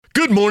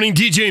Good morning,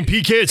 DJ and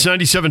PK. It's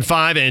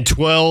 97.5 and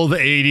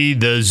 1280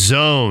 The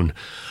Zone.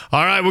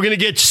 All right, we're going to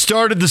get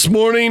started this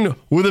morning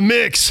with a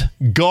mix.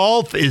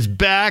 Golf is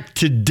back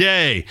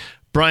today.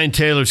 Brian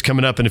Taylor's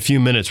coming up in a few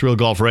minutes, Real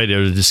Golf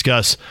Radio, to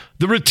discuss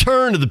the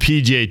return of the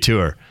PGA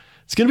Tour.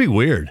 It's going to be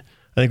weird.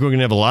 I think we're going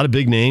to have a lot of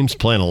big names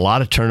playing a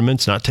lot of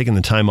tournaments, not taking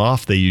the time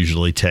off they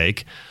usually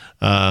take.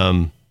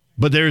 But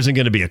there isn't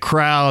going to be a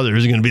crowd. There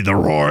isn't going to be the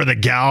roar of the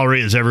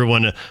gallery as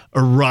everyone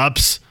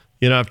erupts,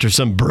 after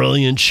some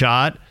brilliant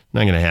shot.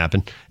 Not going to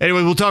happen.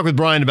 Anyway, we'll talk with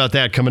Brian about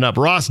that coming up.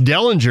 Ross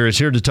Dellinger is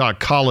here to talk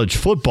college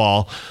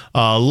football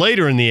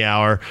later in the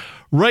hour.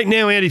 Right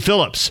now, Andy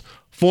Phillips,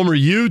 former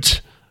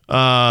Ute,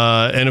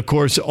 and of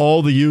course,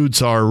 all the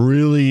Utes are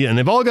really, and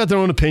they've all got their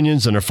own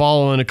opinions and they're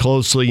following it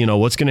closely.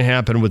 What's going to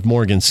happen with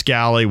Morgan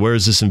Scalley?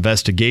 Where's this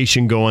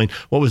investigation going?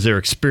 What was their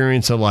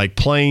experience like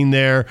playing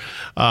there?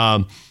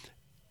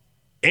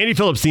 Andy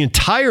Phillips, the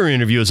entire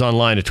interview is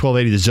online at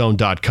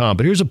 1280thezone.com,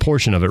 but here's a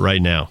portion of it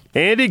right now.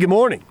 Andy, good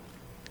morning.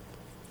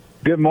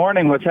 Good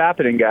morning. What's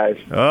happening, guys?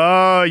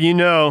 Oh,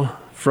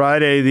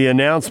 Friday, the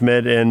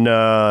announcement,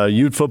 and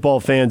Ute football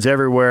fans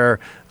everywhere,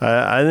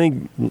 I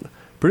think,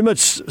 pretty much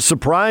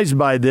surprised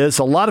by this.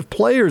 A lot of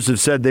players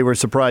have said they were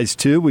surprised,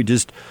 too. We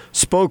just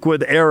spoke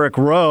with Eric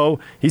Rowe.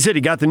 He said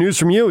he got the news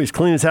from you. He's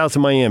cleaned his house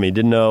in Miami.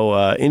 Didn't know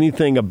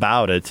anything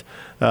about it.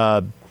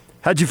 How'd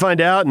you find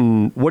out,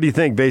 and what do you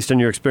think based on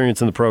your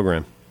experience in the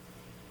program?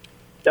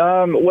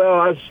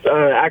 Well, I was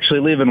actually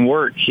leaving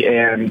work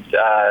and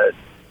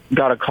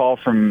got a call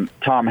from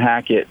Tom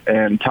Hackett,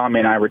 and Tommy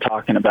and I were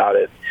talking about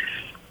it.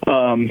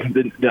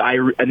 I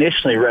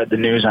initially read the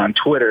news on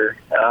Twitter,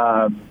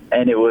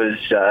 and it was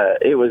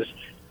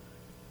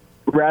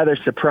rather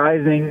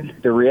surprising.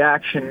 The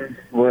reaction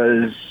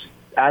was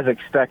as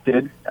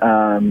expected,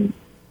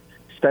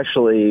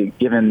 especially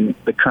given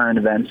the current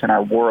events in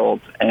our world.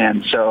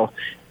 And so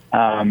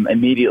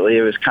immediately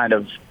it was kind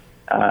of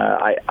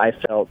I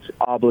felt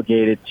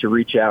obligated to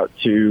reach out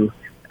to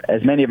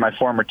as many of my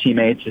former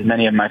teammates, as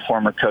many of my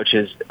former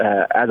coaches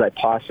as I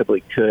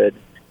possibly could,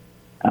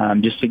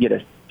 just to get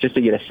a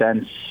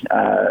sense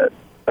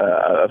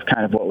of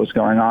kind of what was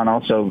going on.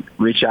 Also,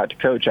 reach out to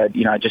Coach. I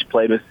just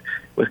played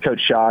with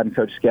Coach Shaw and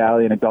Coach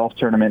Scalley in a golf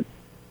tournament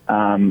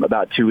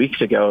about 2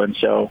 weeks ago, and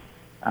so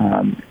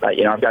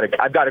I've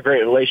got a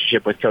great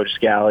relationship with Coach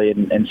Scalley,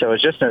 and so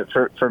it's just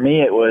for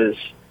me it was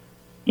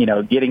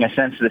getting a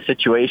sense of the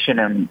situation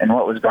and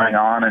what was going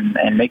on,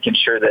 and making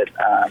sure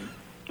that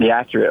the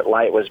accurate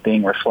light was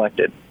being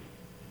reflected.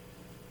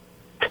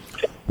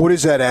 What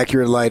is that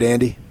accurate light,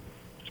 Andy?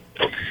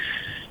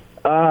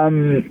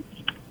 Well,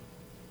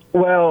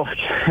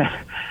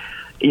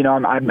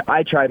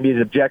 I try and be as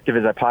objective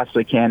as I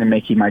possibly can in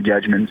making my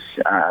judgments,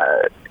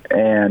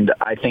 and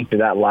I think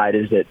that light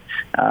is that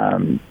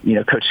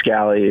Coach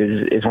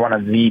Scalley is one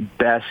of the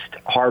best,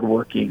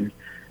 hardworking,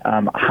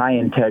 high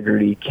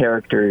integrity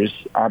characters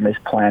on this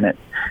planet.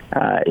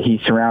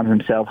 He surrounds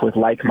himself with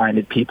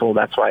like-minded people.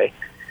 That's why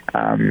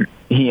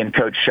he and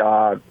Coach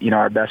Shaw,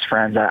 are best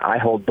friends. I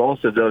hold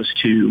both of those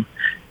two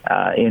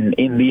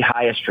in the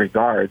highest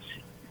regards.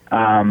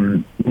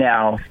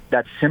 Now,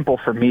 that's simple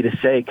for me to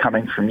say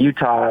coming from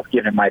Utah,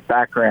 given my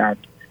background,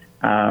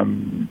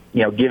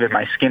 given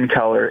my skin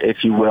color,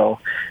 if you will.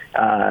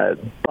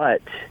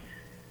 But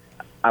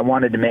I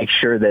wanted to make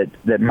sure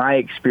that my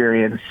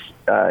experience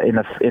in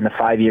the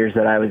 5 years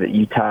that I was at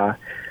Utah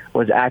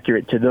was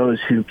accurate to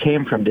those who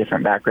came from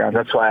different backgrounds.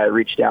 That's why I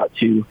reached out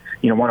to,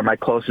 one of my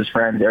closest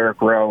friends,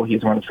 Eric Rowe.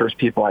 He's one of the first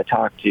people I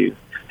talked to.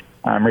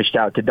 Reached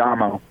out to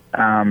Damo,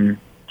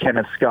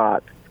 Kenneth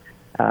Scott,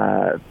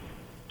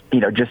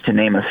 just to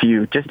name a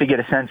few, just to get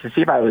a sense to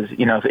see if I was,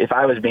 if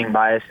I was being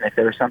biased and if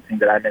there was something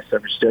that I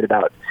misunderstood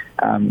about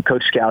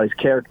Coach Scalley's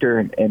character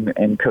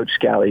and Coach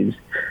Scalley's,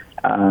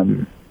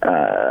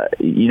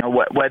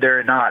 whether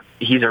or not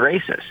he's a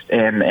racist.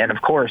 And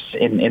of course,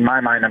 in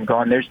my mind, I'm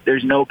going,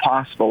 there's no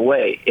possible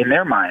way. In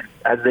their mind,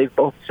 as they've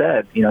both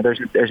said,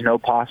 there's no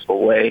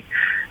possible way.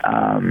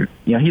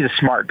 He's a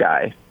smart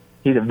guy.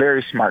 He's a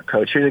very smart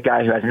coach. He's a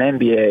guy who has an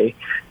MBA,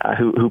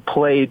 who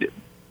played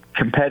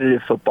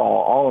competitive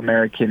football,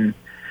 All-American.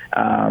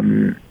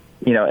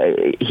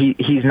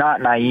 He's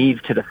not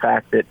naive to the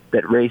fact that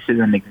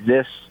racism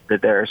exists,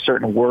 that there are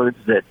certain words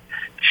that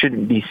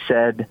shouldn't be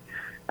said.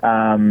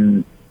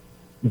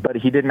 But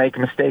he did make a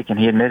mistake, and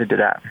he admitted to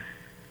that.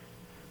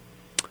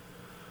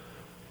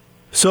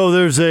 So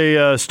there's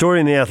a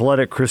story in The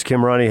Athletic. Chris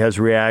Kimrani has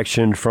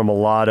reaction from a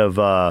lot of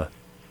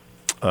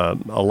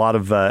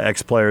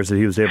ex-players that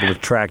he was able to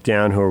track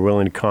down who are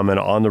willing to comment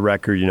on the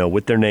record,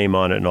 with their name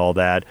on it and all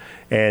that.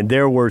 And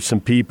there were some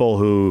people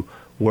who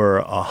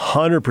were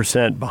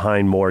 100%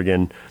 behind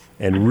Morgan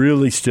and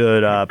really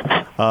stood up.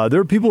 There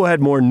were people who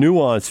had more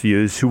nuanced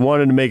views who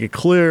wanted to make it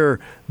clear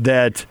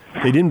that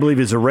they didn't believe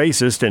he's a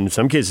racist, and in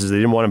some cases they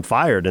didn't want him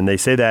fired, and they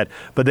say that.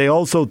 But they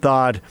also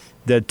thought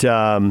that,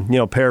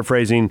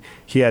 paraphrasing,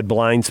 he had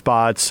blind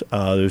spots,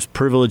 there's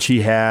privilege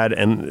he had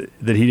and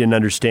that he didn't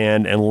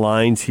understand, and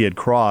lines he had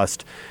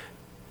crossed.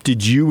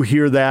 Did you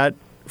hear that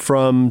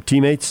from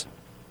teammates?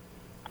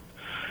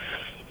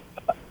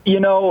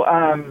 Just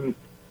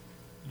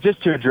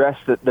to address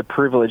the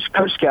privilege,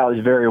 Coach Scalley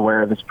is very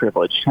aware of his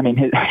privilege. I mean,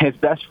 his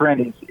best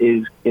friend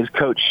is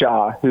Coach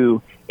Shaw,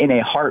 who in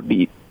a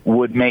heartbeat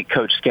would make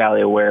Coach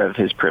Scalley aware of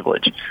his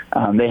privilege.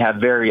 They have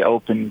very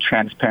open,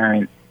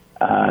 transparent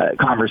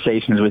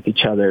conversations with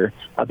each other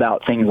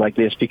about things like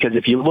this, because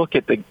if you look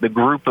at the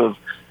group of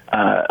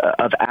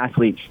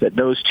athletes that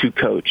those two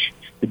coach,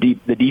 the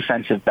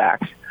defensive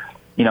backs,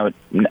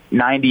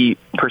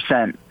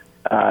 90%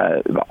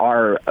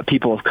 are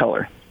people of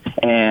color.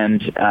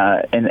 And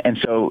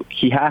so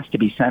he has to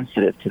be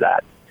sensitive to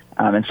that.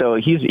 And so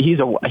he's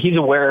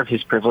aware of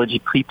his privilege.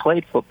 He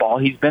played football.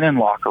 He's been in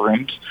locker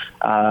rooms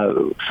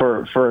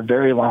for a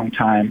very long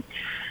time.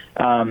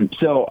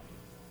 So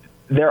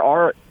there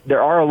are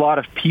a lot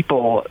of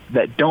people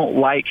that don't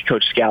like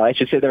Coach Scalley. I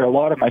should say there are a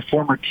lot of my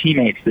former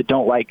teammates that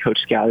don't like Coach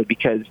Scalley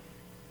because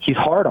he's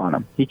hard on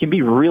them. He can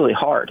be really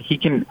hard. He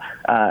can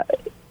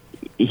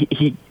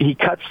he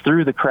cuts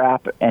through the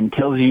crap and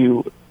tells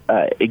you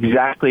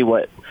exactly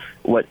what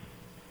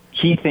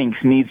he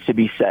thinks needs to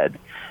be said.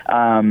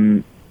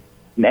 And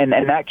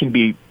that can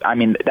be,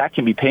 that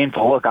can be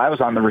painful. Look, I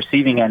was on the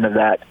receiving end of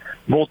that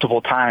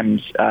multiple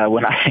times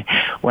when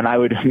I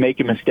would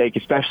make a mistake,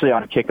 especially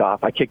on a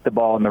kickoff. I kicked the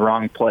ball in the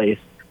wrong place.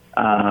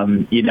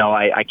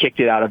 I kicked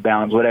it out of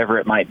bounds, whatever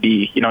it might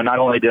be. Not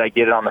only did I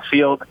get it on the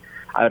field,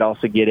 I would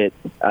also get it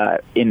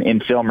in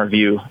film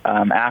review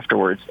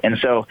afterwards. And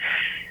so,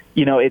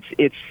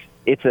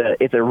 it's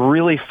a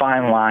really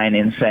fine line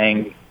in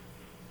saying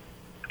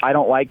I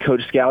don't like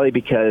Coach Scalley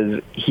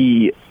because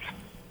he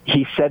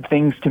said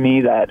things to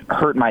me that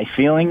hurt my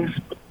feelings,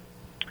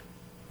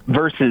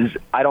 versus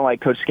I don't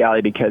like Coach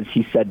Scalley because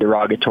he said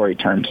derogatory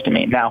terms to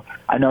me. Now,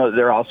 I know that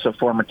there are also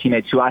former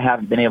teammates who I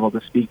haven't been able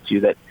to speak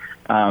to that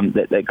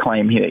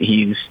claim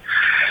he's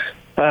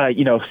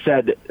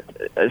said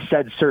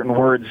certain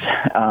words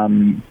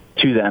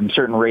to them,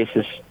 certain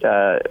racist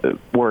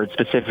words,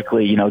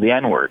 specifically, the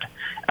N-word.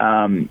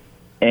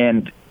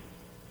 And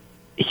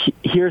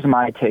here's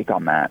my take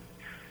on that.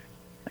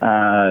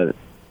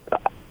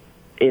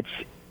 It's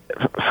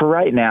for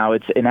right now.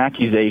 It's an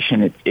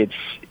accusation. It's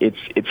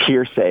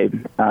hearsay.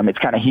 It's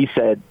kind of he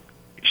said,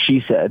 she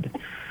said.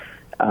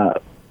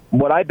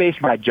 What I base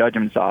my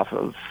judgments off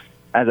of,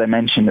 as I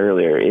mentioned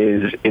earlier,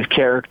 is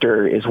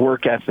character, is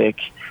work ethic,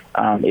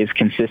 is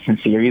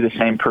consistency. Are you the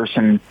same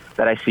person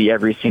that I see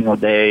every single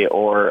day,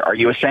 or are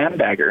you a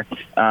sandbagger?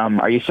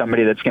 Are you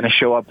somebody that's going to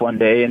show up one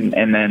day and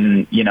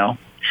then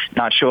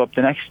not show up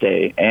the next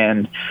day?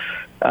 And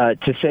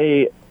to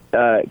say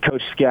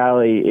Coach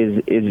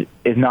Scalley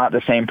is not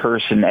the same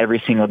person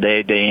every single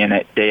day, day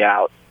in, day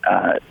out,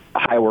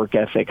 high work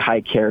ethic,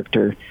 high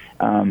character.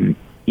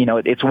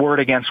 It's word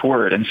against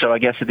word. And so I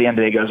guess at the end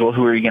of the day it goes, well,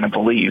 who are you going to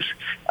believe?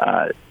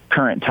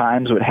 Current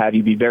times would have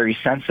you be very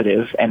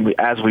sensitive, and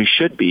as we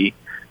should be,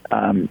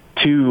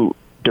 to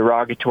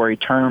derogatory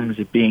terms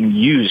being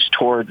used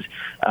towards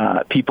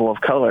people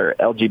of color,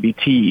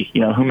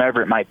 LGBT,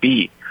 whomever it might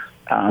be.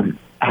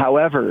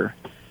 However,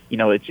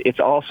 it's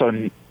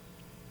also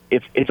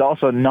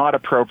not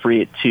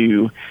appropriate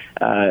to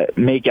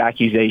make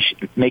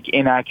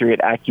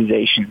inaccurate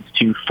accusations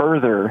to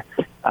further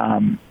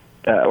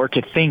or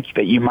to think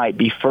that you might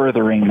be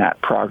furthering that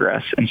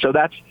progress. And so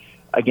that's,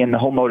 again, the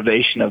whole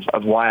motivation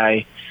of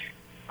why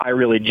I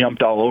really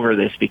jumped all over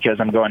this, because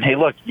I'm going, hey,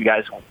 look, you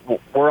guys,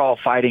 we're all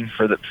fighting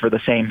for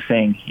the same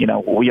thing.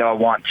 We all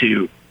want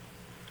to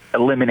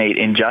eliminate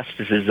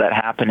injustices that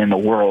happen in the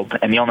world,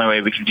 and the only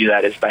way we can do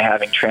that is by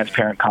having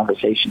transparent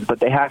conversations. But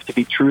they have to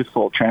be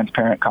truthful,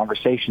 transparent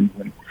conversations.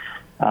 And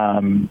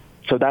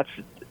so that's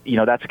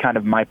kind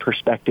of my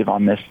perspective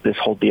on this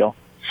whole deal.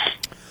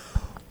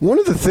 One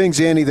of the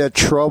things, Andy, that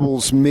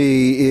troubles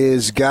me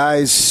is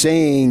guys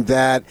saying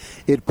that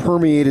it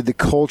permeated the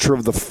culture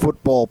of the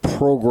football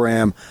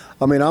program.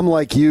 I mean, I'm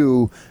like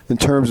you in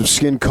terms of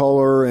skin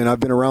color, and I've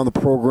been around the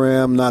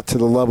program, not to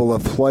the level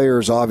of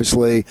players,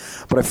 obviously,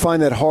 but I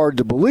find that hard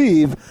to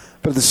believe.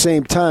 But at the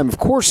same time, of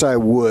course I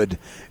would.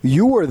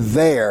 You were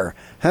there.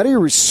 How do you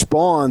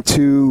respond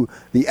to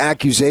the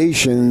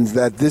accusations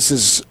that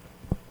this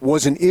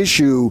was an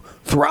issue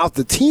throughout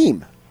the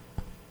team?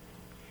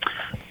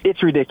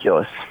 It's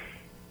ridiculous.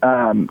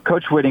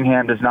 Coach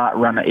Whittingham does not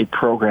run a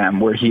program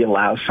where he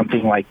allows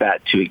something like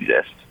that to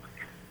exist.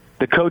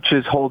 The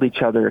coaches hold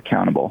each other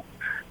accountable.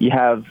 You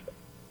have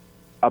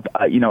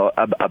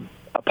a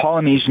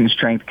Polynesian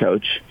strength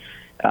coach.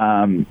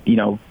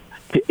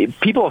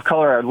 People of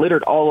color are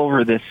littered all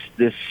over this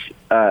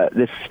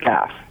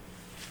staff,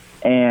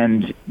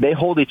 and they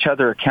hold each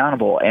other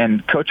accountable.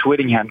 And Coach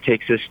Whittingham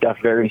takes this stuff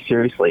very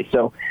seriously.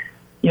 So,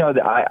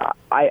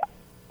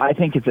 I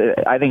think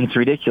it's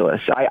ridiculous.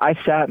 I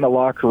sat in the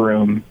locker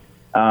room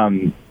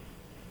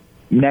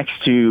next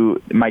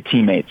to my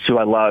teammates who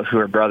I love, who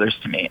are brothers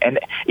to me. And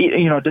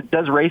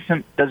does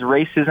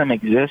racism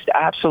exist?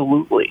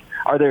 Absolutely.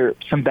 Are there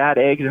some bad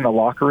eggs in the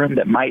locker room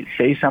that might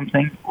say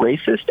something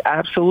racist?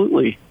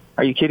 Absolutely.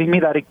 Are you kidding me?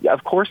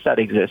 Of course that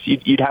exists.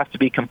 You'd have to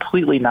be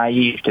completely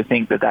naive to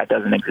think that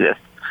doesn't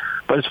exist.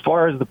 But as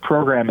far as the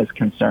program is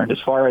concerned,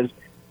 as far as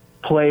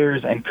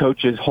players and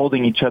coaches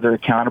holding each other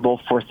accountable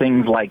for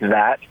things like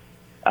that,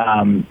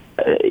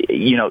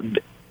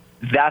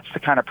 that's the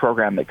kind of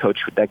program that Coach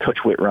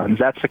Witt runs.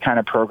 That's the kind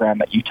of program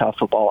that Utah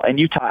football and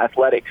Utah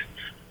athletics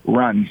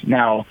runs.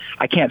 Now,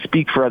 I can't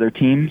speak for other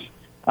teams,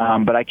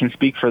 but I can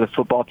speak for the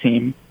football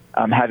team,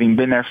 having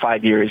been there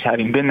 5 years,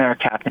 having been their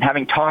captain,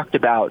 having talked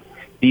about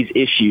these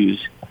issues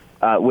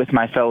with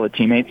my fellow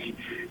teammates.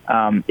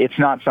 It's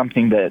not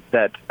something that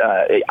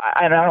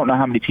I don't know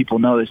how many people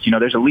know this.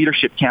 There's a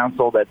leadership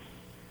council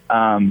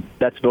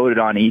that's voted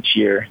on each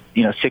year.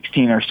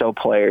 16 or so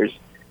players,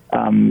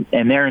 and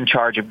they're in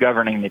charge of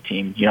governing the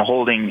team.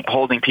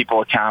 Holding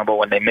people accountable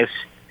when they miss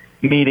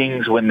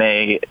meetings, when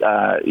they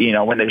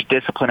when there's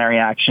disciplinary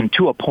action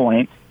to a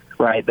point,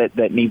 right,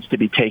 that needs to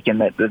be taken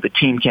that the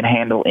team can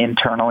handle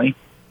internally.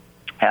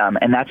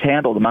 And that's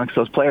handled amongst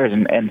those players,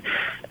 and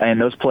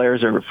those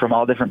players are from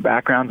all different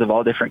backgrounds of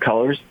all different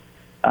colors.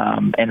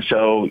 And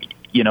so,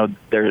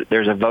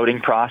 there's a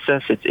voting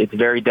process. It's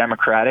very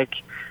democratic,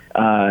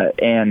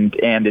 and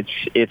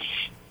it's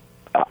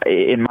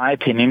in my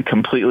opinion,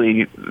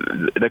 completely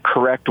the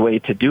correct way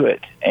to do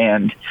it.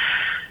 And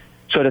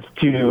so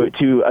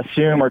to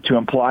assume or to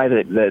imply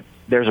that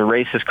there's a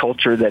racist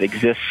culture that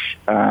exists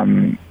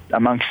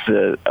amongst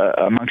the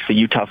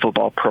Utah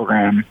football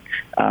program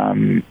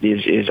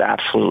is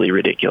absolutely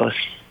ridiculous.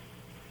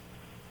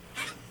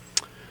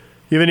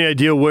 You have any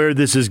idea where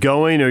this is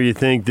going, or you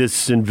think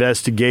this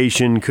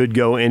investigation could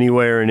go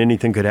anywhere and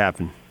anything could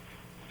happen?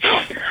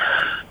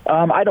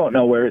 I don't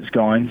know where it's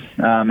going,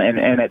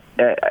 and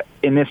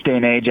in this day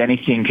and age,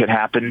 anything could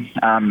happen.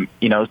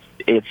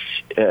 It's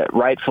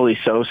rightfully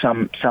so.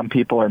 Some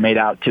people are made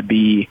out to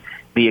be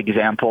the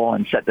example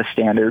and set the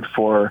standard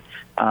for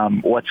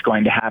what's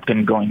going to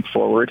happen going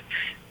forward.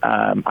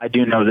 I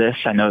do know this.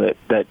 I know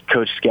that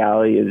Coach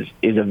Scalley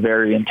is a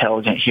very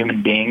intelligent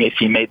human being. If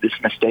he made this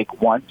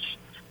mistake once,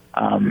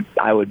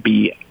 I would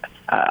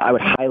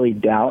highly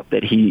doubt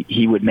that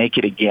he would make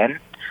it again.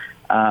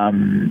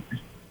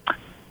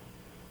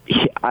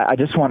 I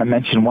just want to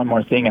mention one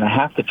more thing, and I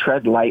have to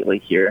tread lightly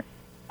here.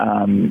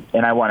 And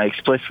I want to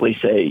explicitly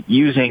say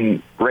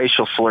using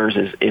racial slurs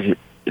is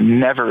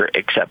never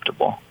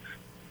acceptable.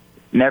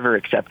 Never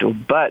acceptable.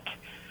 But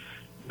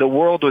the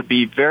world would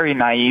be very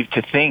naive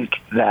to think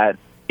that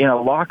in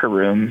a locker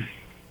room,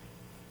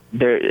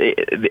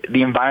 the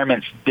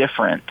environment's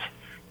different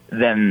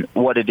than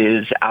what it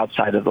is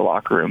outside of the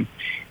locker room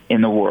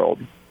in the world.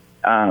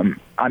 I'm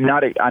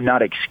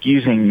not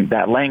excusing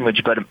that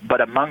language,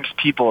 but amongst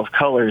people of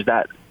colors,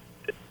 that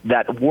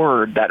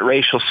word, that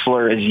racial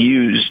slur is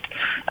used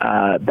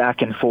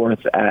back and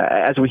forth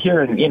as we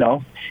hear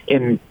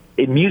in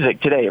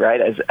music today,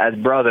 right? As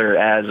brother,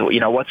 as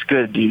what's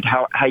good, dude?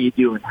 How you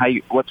doing?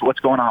 What's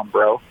going on,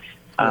 bro?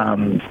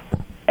 And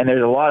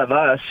there's a lot of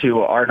us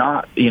who are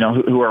not,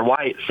 who are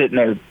white, sitting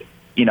there,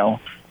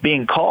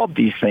 being called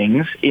these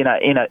things in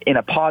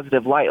a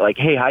positive light, like,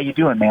 hey, how you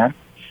doing, man?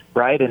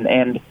 Right?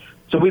 And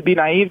so we'd be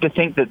naive to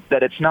think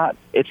that it's not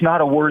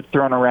a word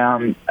thrown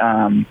around,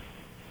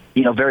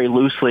 very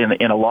loosely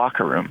in a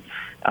locker room.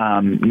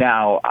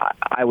 Now,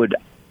 I would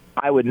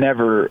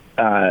never.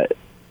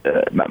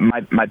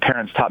 My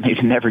parents taught me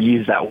to never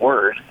use that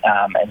word,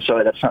 and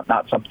so that's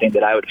not something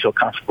that I would feel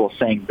comfortable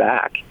saying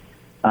back.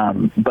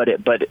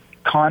 But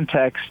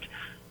context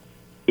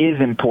is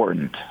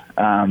important,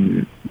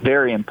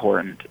 very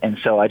important, and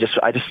so I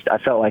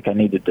felt like I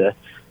needed to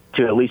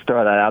at least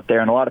throw that out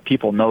there. And a lot of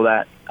people know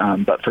that,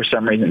 but for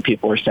some reason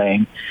people are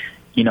saying,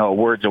 a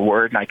word's a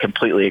word, and I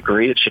completely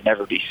agree. It should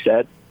never be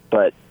said,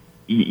 but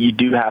you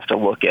do have to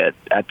look at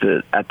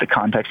the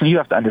context, and you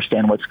have to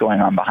understand what's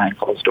going on behind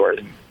closed doors.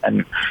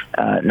 And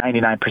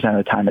 99%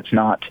 of the time, it's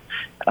not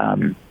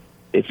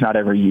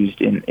ever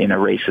used in a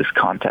racist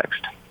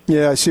context.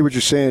 Yeah, I see what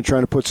you're saying,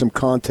 trying to put some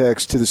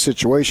context to the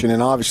situation,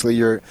 and obviously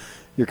you're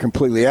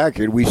completely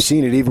accurate. We've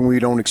seen it, even when we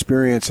don't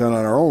experience it on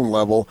our own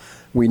level.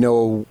 We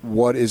know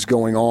what is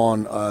going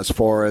on as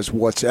far as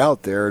what's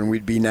out there, and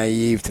we'd be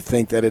naive to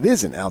think that it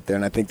isn't out there,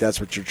 and I think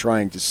that's what you're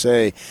trying to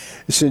say.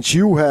 Since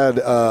you had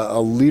a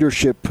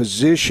leadership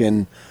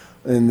position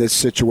in this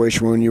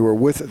situation when you were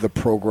with the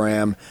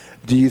program,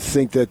 do you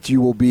think that you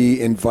will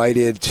be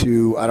invited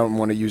to, I don't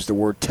want to use the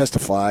word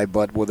testify,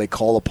 but will they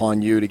call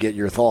upon you to get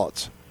your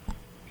thoughts?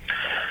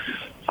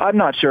 I'm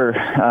not sure.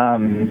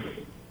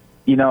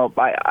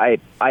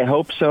 I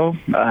hope so.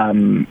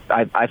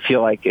 I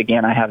feel like,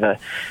 again, I have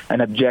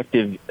an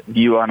objective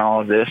view on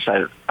all of this.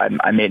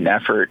 I made an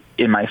effort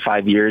in my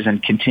 5 years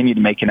and continue to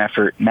make an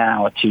effort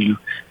now to,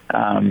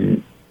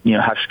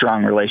 have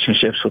strong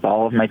relationships with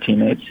all of my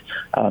teammates,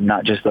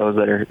 not just those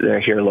that are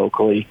here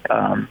locally.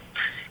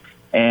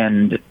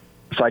 And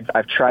so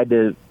I've tried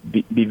to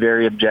be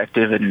very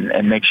objective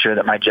and make sure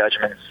that my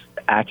judgment's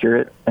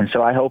accurate, and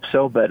so I hope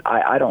so, but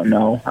I don't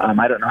know.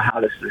 I don't know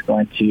how this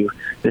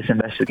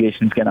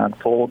investigation is going to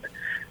unfold.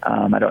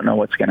 I don't know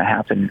what's going to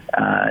happen,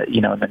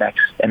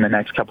 in the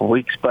next couple of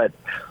weeks. But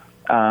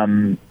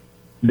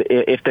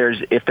if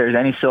there's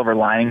any silver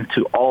lining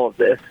to all of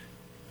this,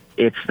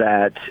 it's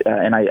that,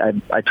 and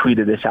I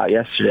tweeted this out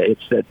yesterday.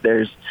 It's that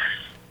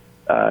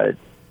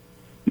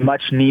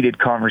much needed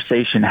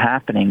conversation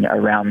happening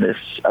around this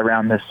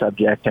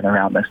subject and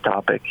around this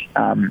topic.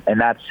 And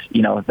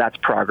that's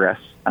progress.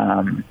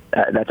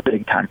 That's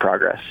big time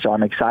progress. So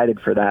I'm excited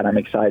for that. I'm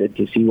excited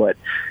to see what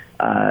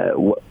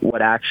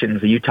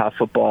actions the Utah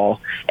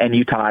football and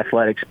Utah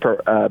athletics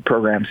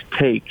programs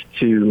take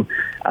to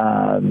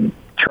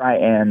try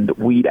and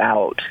weed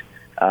out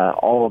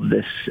all of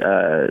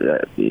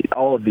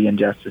the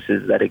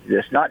injustices that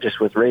exist, not just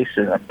with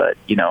racism, but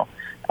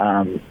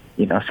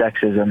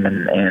sexism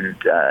and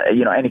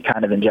any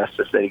kind of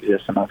injustice that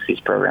exists amongst these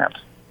programs.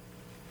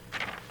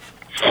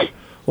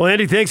 Well,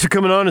 Andy, thanks for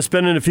coming on and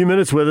spending a few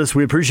minutes with us.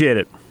 We appreciate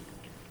it.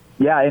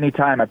 Yeah,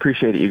 anytime. I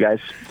appreciate it, you guys.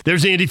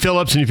 There's Andy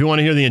Phillips, and if you want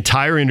to hear the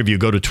entire interview,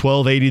 go to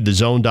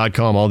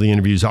 1280thezone.com. All the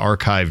interviews are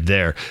archived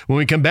there. When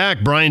we come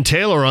back, Brian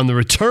Taylor on the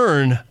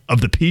return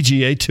of the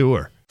PGA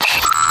Tour.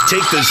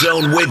 Take the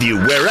Zone with you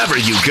wherever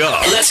you go.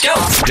 Let's go.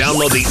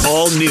 Download the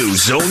all-new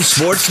Zone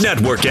Sports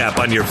Network app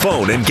on your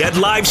phone and get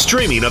live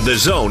streaming of the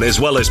Zone as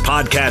well as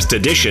podcast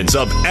editions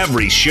of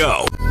every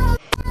show.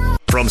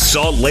 From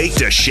Salt Lake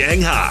to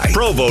Shanghai,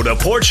 Provo to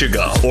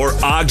Portugal, or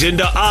Ogden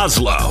to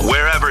Oslo,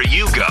 wherever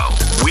you go,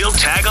 we'll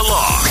tag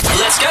along.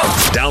 Let's go.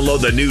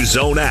 Download the new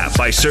Zone app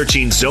by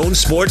searching Zone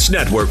Sports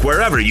Network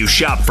wherever you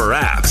shop for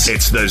apps.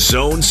 It's the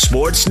Zone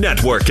Sports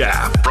Network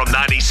app from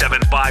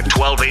 97.5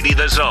 1280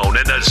 The Zone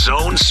and the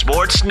Zone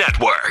Sports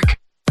Network.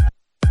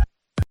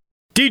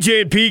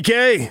 DJ and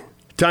PK,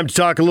 time to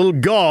talk a little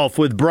golf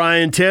with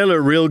Brian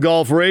Taylor, Real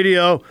Golf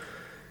Radio.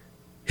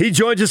 He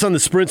joins us on the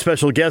Sprint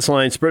Special Guest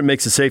Line. Sprint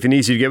makes it safe and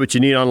easy to get what you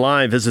need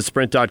online. Visit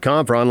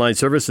Sprint.com for online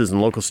services and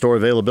local store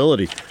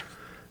availability.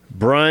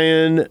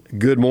 Brian,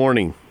 good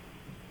morning.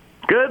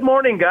 Good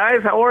morning,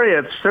 guys. How are you?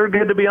 It's sure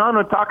good to be on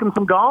and talking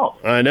some golf.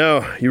 I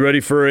know. You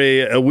ready for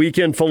a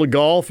weekend full of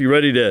golf? You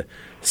ready to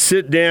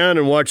sit down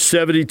and watch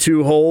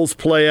 72 holes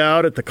play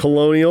out at the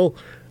Colonial?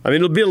 I mean,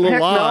 it'll be a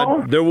little odd.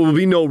 No. There will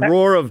be no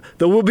roar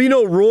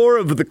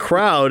of the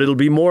crowd. It'll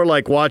be more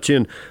like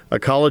watching a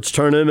college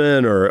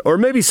tournament or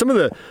maybe some of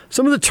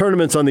the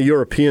tournaments on the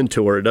European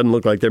tour. It doesn't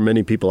look like there are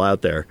many people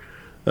out there.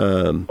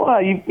 Well,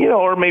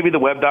 or maybe the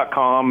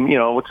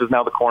web.com, which is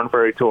now the Korn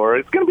Ferry Tour.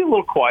 It's going to be a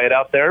little quiet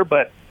out there,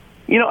 but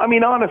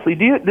honestly,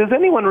 does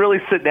anyone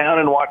really sit down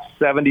and watch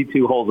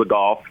 72 holes of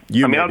golf?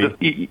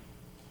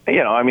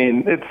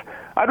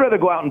 I'd rather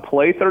go out and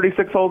play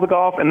 36 holes of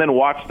golf and then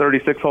watch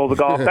 36 holes of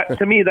golf.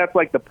 To me, that's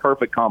like the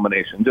perfect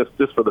combination,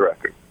 just for the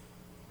record.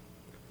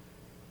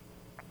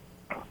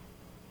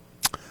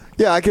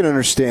 Yeah, I can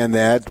understand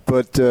that,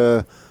 but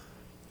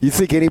you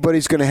think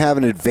anybody's going to have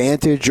an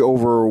advantage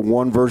over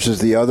one versus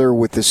the other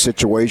with this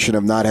situation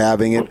of not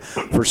having it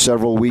for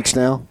several weeks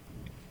now?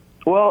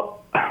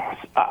 Well,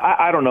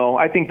 I don't know.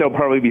 I think there'll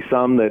probably be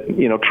some that,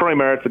 Troy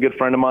Merritt's a good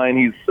friend of mine.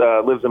 He's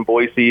lives in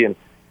Boise, and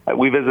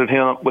we visited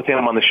him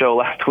on the show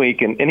last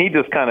week, and he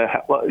just kind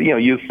of,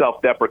 used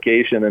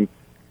self-deprecation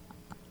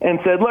and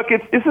said, look,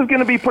 this is going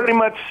to be pretty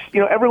much,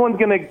 everyone's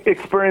going to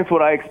experience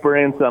what I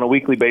experience on a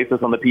weekly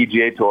basis on the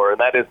PGA Tour, and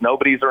that is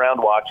nobody's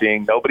around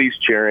watching, nobody's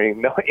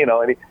cheering,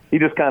 and he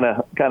just kind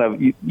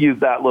of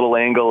used that little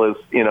angle as,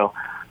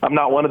 I'm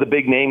not one of the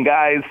big name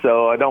guys,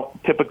 so I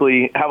don't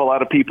typically have a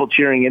lot of people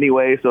cheering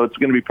anyway, so it's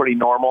going to be pretty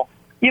normal.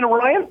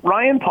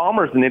 Ryan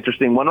Palmer's an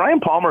interesting one. Ryan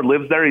Palmer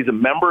lives there. He's a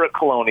member at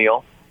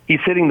Colonial. He's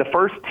hitting the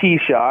first tee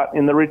shot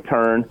in the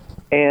return.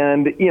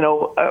 And,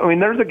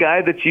 there's a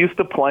guy that's used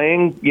to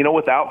playing,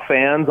 without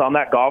fans on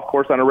that golf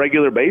course on a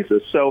regular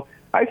basis. So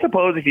I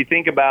suppose if you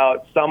think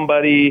about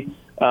somebody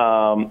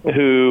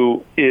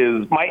who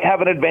might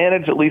have an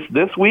advantage at least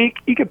this week,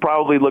 you could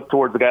probably look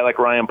towards a guy like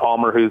Ryan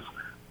Palmer, who's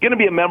going to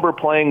be a member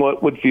playing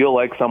what would feel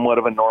like somewhat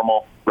of a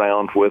normal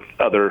round with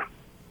other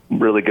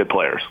really good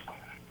players.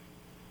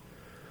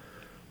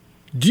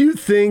 Do you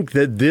think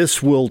that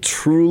this will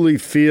truly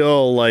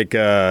feel like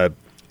a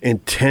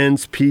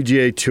intense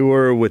PGA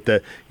Tour with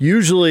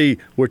usually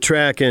we're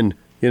tracking,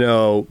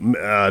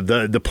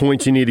 the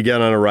points you need to get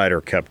on a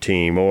Ryder Cup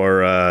team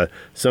or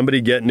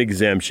somebody getting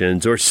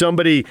exemptions or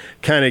somebody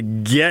kind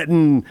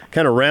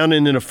of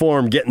rounding in a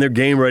form, getting their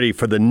game ready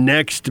for the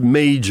next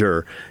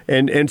major.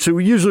 And so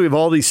we usually have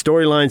all these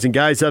storylines and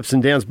guys' ups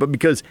and downs, but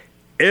because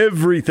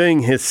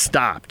everything has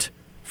stopped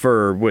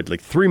for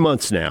 3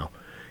 months now,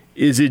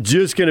 is it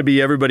just going to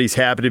be everybody's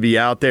happy to be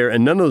out there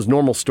and none of those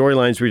normal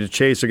storylines we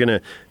chase are going to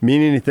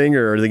mean anything,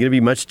 or are they going to be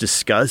much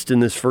discussed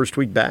in this first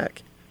week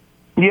back?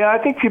 Yeah, I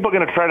think people are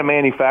going to try to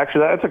manufacture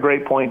that. That's a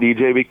great point,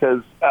 DJ,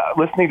 because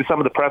listening to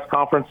some of the press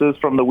conferences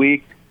from the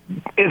week,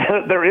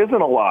 there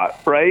isn't a lot,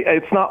 right?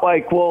 It's not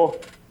like, well,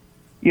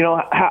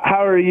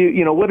 how are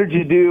you, what did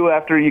you do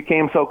after you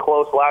came so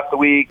close last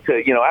week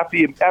to, after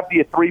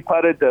you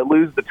three-putted to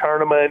lose the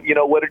tournament,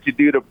 what did you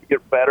do to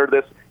get better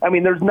this? I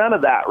mean, there's none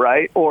of that,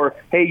 right? Or,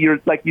 hey, you're,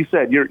 like you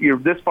said, you're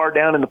this far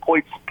down in the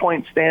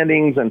point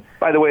standings. And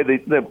by the way, the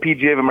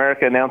PGA of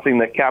America announcing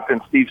that Captain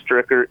Steve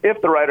Stricker,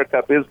 if the Ryder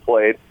Cup is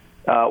played,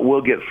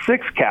 will get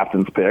 6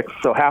 captain's picks.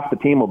 So half the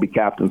team will be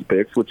captain's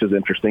picks, which is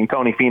interesting.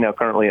 Tony Finau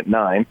currently at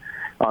 9.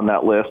 on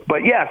that list.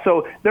 But yeah,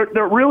 so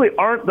there really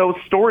aren't those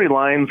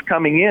storylines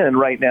coming in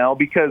right now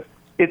because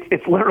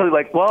it's literally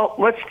like, well,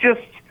 let's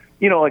just,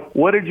 like,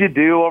 what did you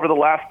do over the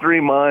last 3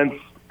 months?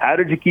 How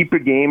did you keep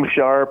your game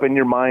sharp and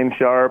your mind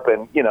sharp?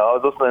 And, I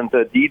was listening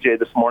to DJ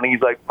this morning.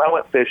 He's like, I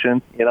went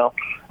fishing,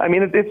 I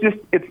mean,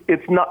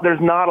 it's not, there's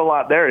not a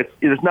lot there.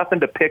 There's nothing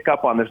to pick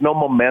up on. There's no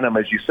momentum,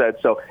 as you said.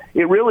 So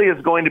it really is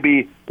going to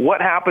be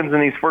what happens in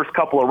these first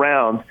couple of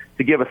rounds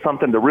to give us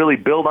something to really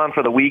build on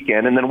for the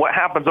weekend. And then what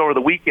happens over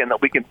the weekend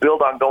that we can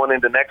build on going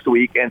into next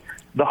week. And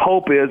the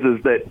hope is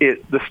that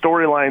the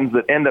storylines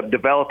that end up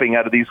developing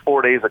out of these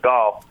 4 days of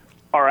golf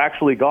are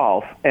actually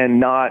golf and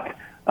not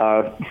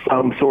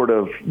some sort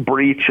of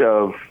breach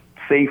of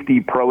safety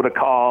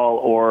protocol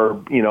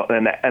or,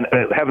 and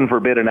heaven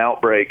forbid an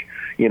outbreak,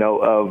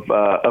 of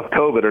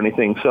COVID or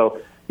anything.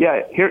 So,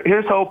 yeah,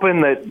 here's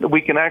hoping that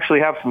we can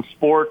actually have some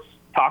sports,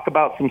 talk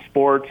about some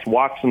sports,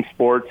 watch some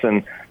sports,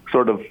 and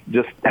sort of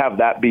just have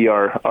that be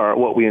our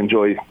what we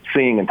enjoy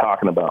seeing and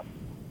talking about.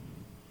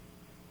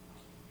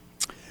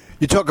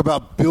 You talk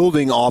about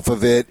building off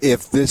of it.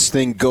 If this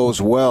thing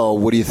goes well,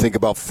 what do you think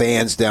about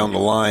fans down the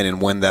line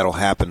and when that'll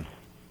happen?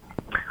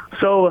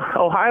 So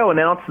Ohio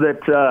announced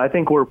that I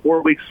think we're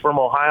 4 weeks from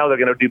Ohio. They're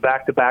going to do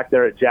back-to-back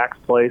there at Jack's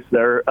Place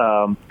there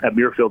at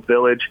Muirfield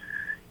Village,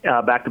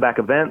 back-to-back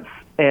events.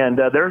 And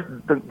there's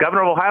the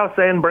governor of Ohio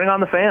saying bring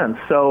on the fans.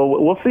 So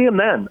we'll see him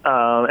then.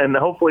 And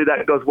hopefully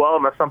that goes well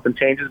unless something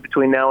changes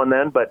between now and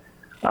then. But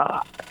I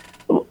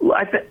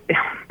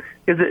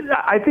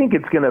think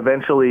it's going to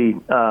eventually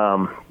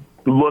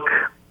look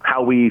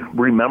how we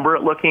remember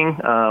it looking.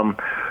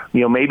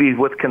 Maybe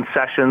with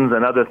concessions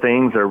and other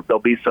things, there'll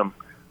be some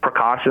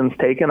precautions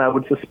taken, I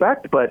would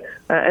suspect, but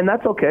and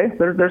that's okay.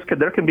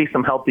 There can be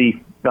some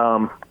healthy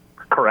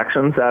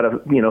corrections out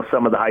of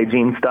some of the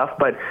hygiene stuff,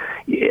 but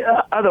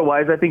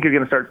otherwise, I think you're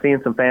going to start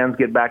seeing some fans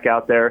get back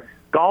out there.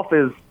 Golf's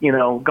in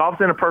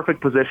a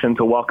perfect position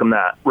to welcome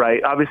that,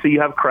 right? Obviously,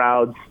 you have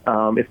crowds.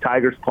 If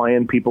Tiger's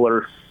playing, people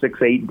are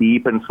 6-8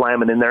 deep and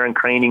slamming in there and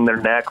craning their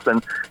necks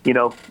and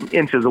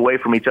inches away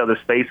from each other's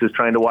faces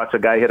trying to watch a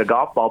guy hit a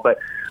golf ball. But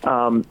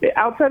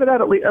outside of that,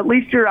 at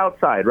least you're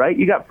outside, right?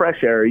 You got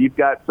fresh air, you've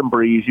got some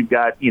breeze, you've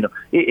got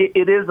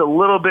it is a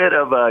little bit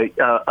of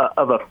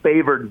a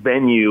favored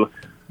venue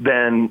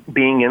than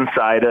being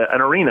inside an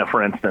arena,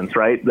 for instance,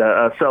 right?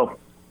 So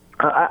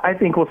I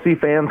think we'll see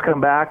fans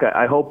come back.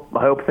 I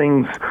hope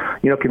things,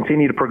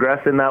 continue to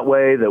progress in that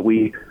way, that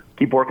we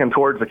keep working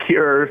towards a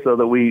cure so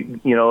that we,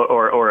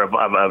 or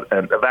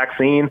a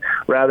vaccine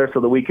rather,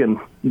 so that we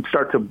can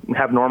start to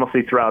have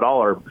normalcy throughout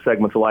all our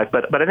segments of life.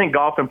 But I think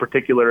golf in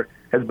particular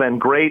has been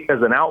great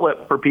as an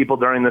outlet for people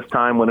during this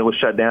time when it was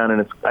shut down.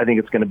 And I think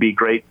it's going to be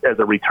great as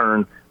a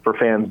return for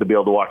fans to be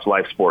able to watch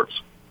live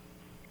sports.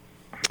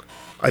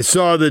 I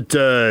saw that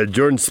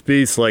Jordan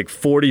Spieth's like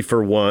 40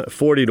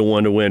 to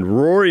 1 to win.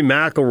 Rory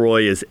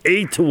McIlroy is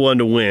 8 to 1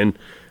 to win.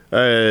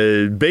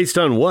 Based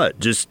on what?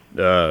 Just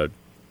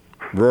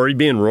Rory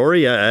being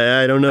Rory?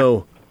 I don't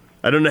know.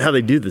 I don't know how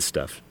they do this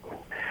stuff.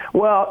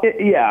 Well,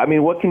 I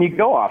mean, what can you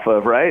go off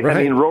of, right?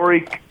 I mean,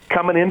 Rory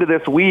coming into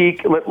this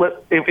week.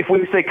 If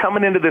we say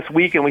coming into this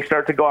week and we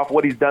start to go off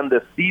what he's done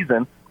this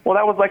season, well,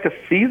 that was like a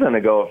season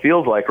ago. It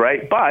feels like,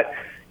 right? But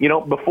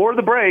before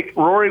the break,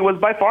 Rory was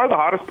by far the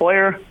hottest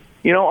player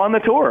on the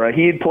tour.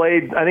 He had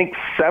played, I think,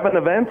 7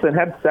 events and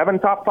had 7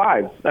 top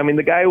 5s. I mean,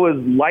 the guy was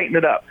lighting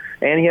it up,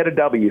 and he had a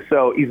W.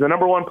 So he's the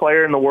number 1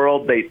 player in the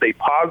world. They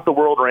paused the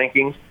world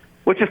rankings,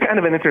 which is kind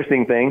of an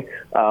interesting thing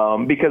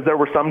because there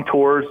were some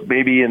tours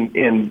maybe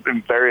in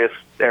various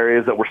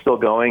areas that were still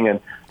going, and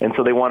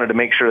so they wanted to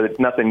make sure that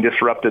nothing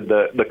disrupted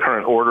the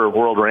current order of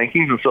world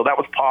rankings. And so that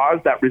was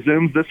paused. That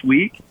resumes this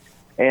week.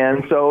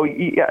 And so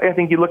I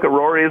think you look at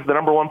Rory as the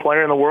number 1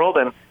 player in the world,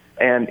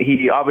 and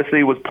he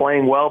obviously was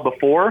playing well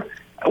before.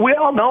 We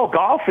all know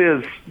golf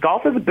is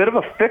a bit of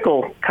a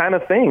fickle kind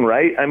of thing,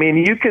 right? I mean,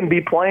 you can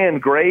be playing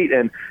great,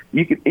 and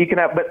you can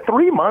have, but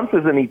 3 months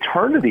is an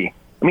eternity.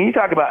 I mean, you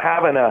talk about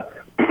having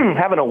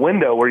a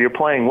window where you're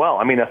playing well.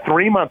 I mean, a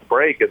 3-month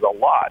break is a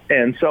lot,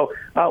 and so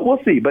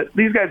we'll see. But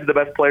these guys are the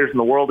best players in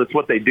the world. It's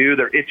what they do.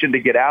 They're itching to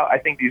get out. I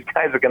think these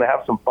guys are going to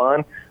have some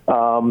fun.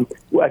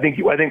 I think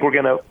we're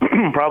going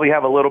to probably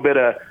have a little bit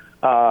of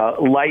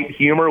light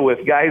humor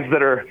with guys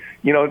that are,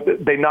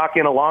 they knock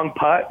in a long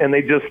putt and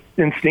they just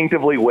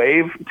instinctively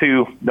wave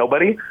to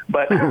nobody.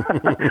 But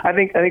I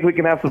think we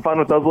can have some fun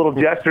with those little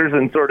gestures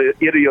and sort of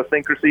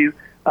idiosyncrasies.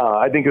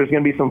 I think there's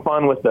going to be some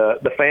fun with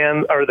the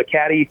fans or the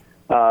caddy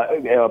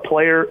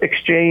player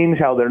exchange,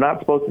 how they're not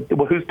supposed to,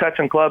 who's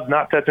touching clubs,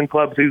 not touching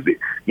clubs, who's,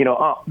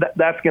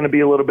 that's going to be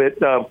a little bit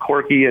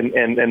quirky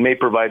and may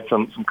provide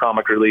some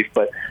comic relief.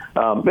 But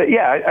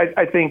yeah,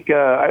 I think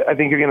you're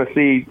going to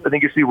see,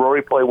 you see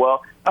Rory play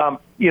well.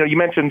 You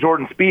mentioned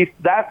Jordan Spieth.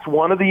 That's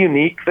one of the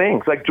unique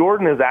things. Like,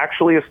 Jordan is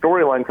actually a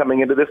storyline coming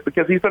into this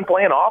because he's been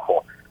playing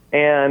awful.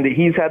 and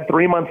he's had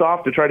 3 months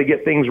off to try to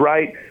get things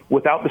right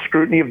without the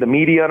scrutiny of the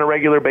media on a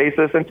regular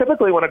basis. And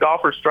typically when a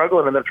golfer's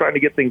struggling and they're trying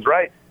to get things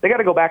right, they got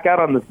to go back out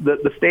on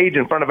the stage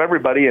in front of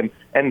everybody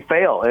and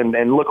fail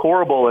and look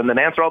horrible and then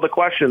answer all the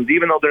questions,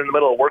 even though they're in the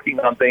middle of working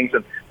on things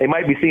and they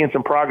might be seeing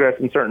some progress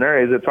in certain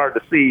areas. It's hard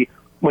to see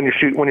when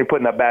you're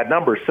putting up bad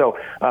numbers. So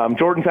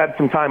Jordan's had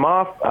some time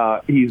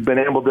off. He's been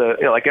able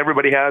to, like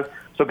everybody has.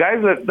 So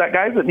guys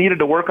that needed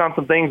to work on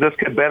some things, this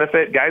could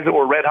benefit. Guys that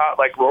were red hot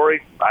like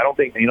Rory, I don't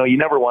think, you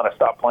never want to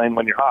stop playing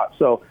when you're hot.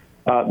 So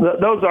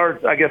those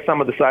are, I guess,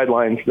 some of the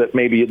sidelines that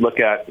maybe you'd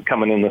look at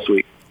coming in this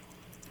week.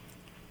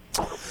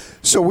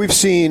 So we've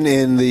seen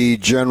in the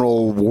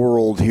general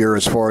world here,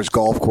 as far as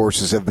golf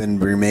courses have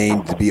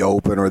remained to be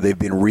open, or they've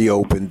been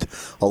reopened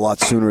a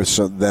lot sooner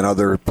than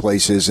other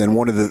places. And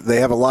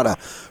they have a lot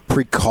of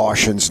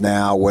precautions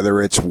now,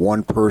 whether it's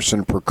one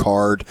person per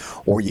card,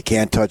 or you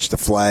can't touch the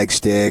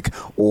flagstick,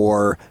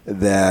 or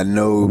the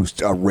no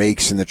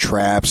rakes in the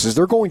traps. Is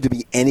there going to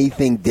be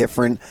anything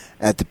different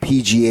at the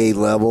PGA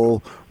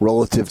level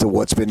relative to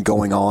what's been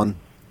going on?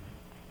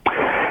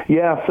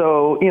 Yeah,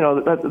 so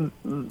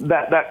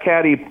that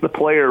the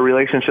player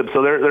relationship.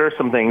 So there are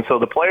some things. So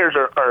the players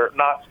are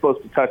not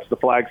supposed to touch the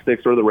flag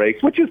sticks or the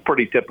rakes, which is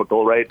pretty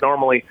typical, right?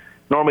 Normally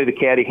the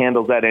caddy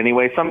handles that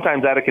anyway.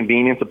 Sometimes out of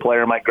convenience, a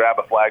player might grab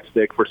a flag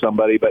stick for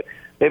somebody, but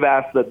they've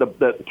asked that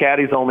the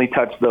caddies only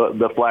touch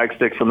the flag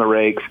sticks and the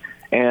rakes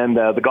and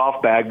the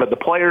golf bag, but the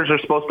players are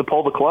supposed to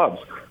pull the clubs.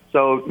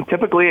 So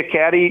typically a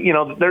caddy,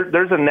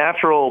 there's a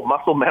natural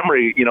muscle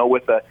memory,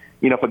 with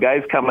if a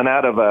guy's coming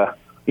out of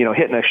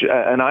hitting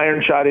an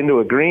iron shot into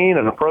a green,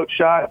 an approach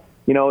shot,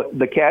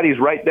 the caddy's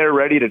right there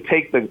ready to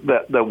take the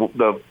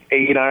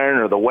 8-iron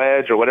or the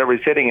wedge or whatever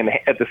he's hitting, and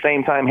at the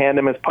same time hand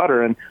him his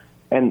putter,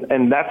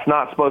 and that's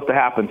not supposed to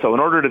happen. So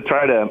in order to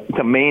try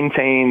to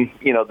maintain,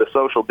 the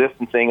social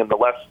distancing and the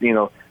less,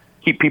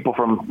 keep people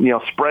from,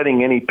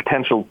 spreading any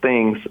potential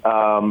things,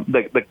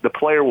 the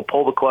player will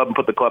pull the club and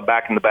put the club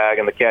back in the bag,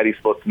 and the caddy's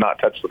supposed to not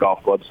touch the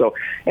golf club. So,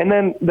 and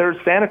then there's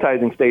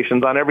sanitizing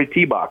stations on every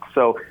tee box.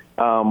 So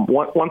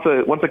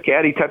once a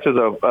caddy touches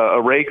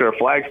a rake or a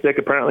flag stick,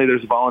 apparently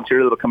there's a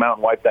volunteer that'll come out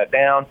and wipe that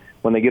down.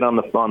 When they get on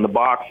the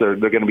box, they're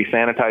going to be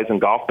sanitizing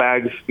golf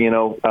bags,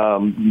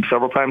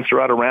 several times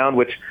throughout a round.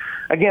 Which,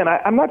 again,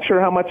 I'm not sure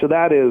how much of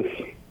that is,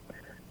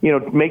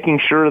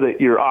 making sure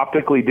that you're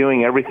optically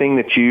doing everything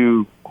that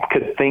you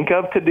could think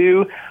of to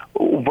do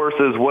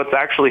versus what's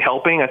actually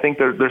helping. I think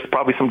there's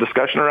probably some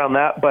discussion around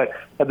that, but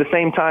at the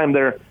same time,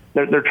 they're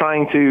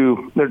trying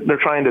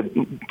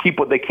to keep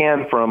what they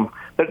can from.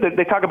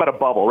 They talk about a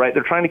bubble, right?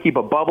 They're trying to keep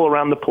a bubble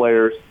around the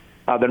players.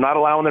 They're not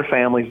allowing their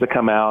families to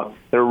come out.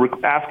 They're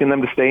asking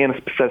them to stay in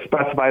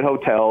specified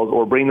hotels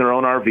or bring their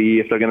own RV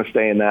if they're going to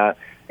stay in that.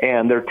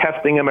 And they're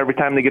testing them every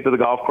time they get to the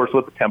golf course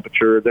with the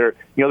temperature. They're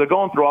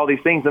going through all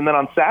these things. And then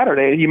on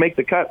Saturday, you make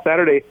the cut.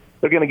 Saturday,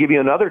 they're going to give you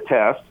another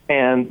test,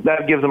 and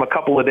that gives them a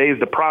couple of days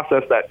to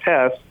process that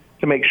test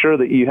to make sure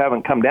that you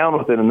haven't come down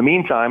with it in the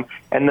meantime.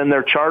 And then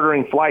they're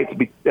chartering flights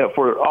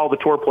for all the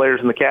tour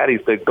players and the caddies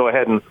to go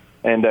ahead and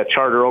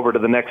charter over to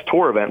the next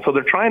tour event. So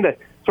they're trying to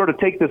sort of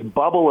take this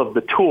bubble of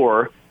the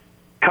tour,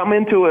 come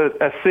into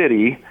a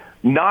city,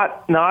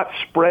 not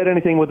spread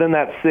anything within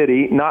that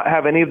city, not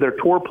have any of their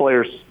tour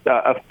players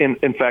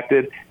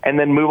infected, and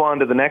then move on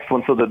to the next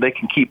one so that they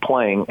can keep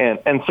playing.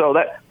 And so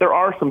that there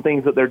are some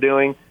things that they're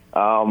doing,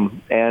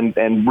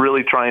 and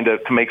really trying to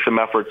make some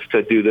efforts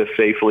to do this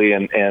safely.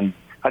 And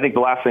I think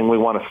the last thing we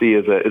want to see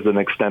is an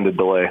extended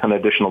delay, an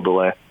additional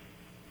delay.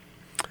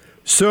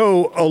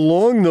 So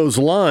along those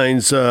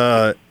lines,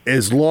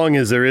 as long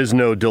as there is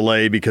no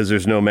delay because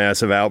there's no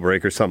massive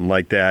outbreak or something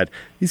like that,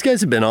 these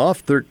guys have been off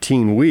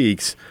 13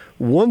 weeks.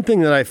 One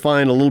thing that I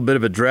find a little bit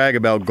of a drag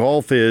about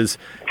golf is,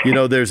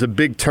 there's a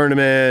big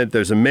tournament,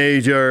 there's a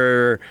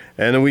major,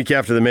 and a week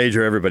after the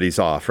major, everybody's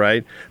off,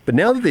 right? But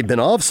now that they've been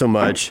off so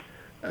much,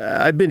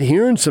 I've been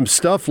hearing some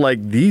stuff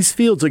like these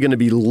fields are going to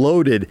be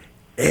loaded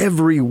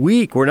every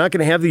week. We're not going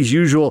to have these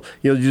usual,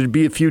 there'd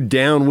be a few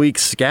down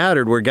weeks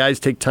scattered where guys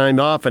take time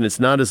off and it's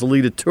not as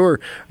elite a tour.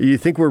 You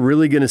think we're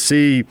really going to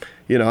see,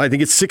 I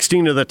think it's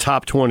 16 of the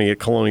top 20 at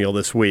Colonial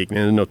this week.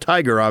 And no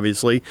Tiger,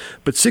 obviously,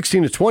 but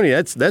 16 to 20,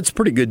 that's a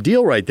pretty good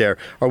deal right there.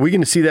 Are we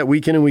going to see that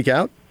week in and week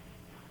out?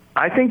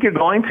 I think you're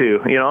going to.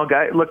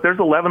 Look, there's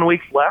 11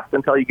 weeks left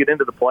until you get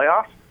into the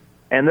playoffs,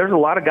 and there's a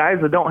lot of guys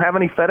that don't have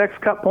any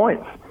FedEx Cup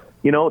points.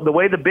 The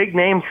way the big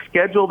names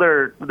schedule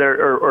their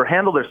or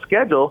handle their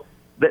schedule,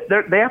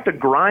 they have to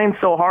grind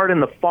so hard in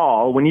the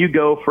fall when you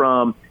go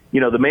from,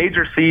 the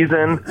major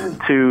season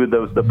to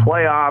the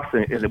playoffs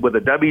and with a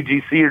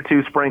WGC or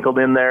two sprinkled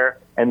in there,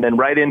 and then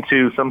right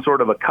into some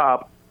sort of a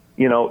cup.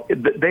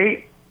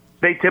 They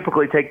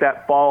typically take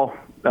that fall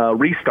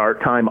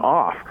restart time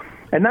off.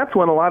 And that's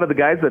when a lot of the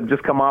guys that have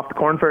just come off the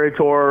Korn Ferry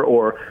Tour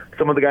or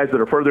some of the guys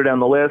that are further down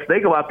the list, they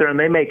go out there and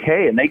they make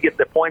hay and they get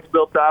the points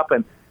built up.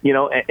 And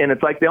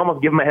it's like they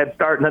almost give them a head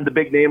start, and then the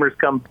big namers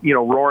come,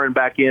 roaring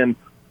back in,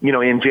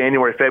 in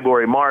January,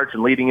 February, March,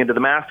 and leading into the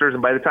Masters.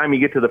 And by the time you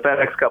get to the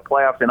FedEx Cup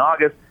playoffs in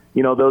August,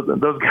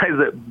 those guys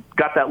that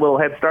got that little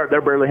head start,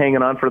 they're barely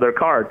hanging on for their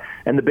card.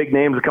 And the big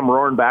names come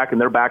roaring back,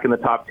 and they're back in the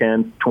top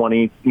 10,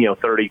 20,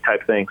 30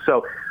 type thing.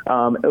 So,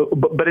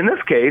 but in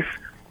this case,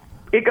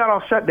 it got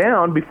all shut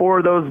down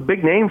before those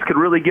big names could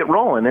really get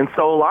rolling. And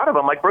so a lot of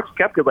them, like Brooks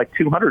Koepka, like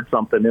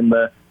 200-something in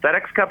the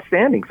FedEx Cup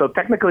standing. So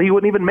technically he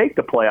wouldn't even make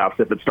the playoffs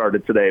if it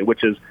started today,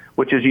 which is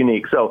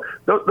unique. So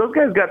those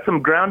guys got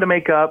some ground to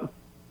make up.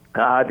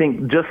 I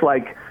think just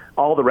like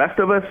all the rest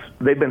of us,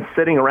 they've been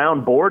sitting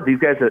around bored. These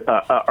guys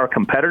are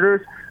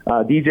competitors.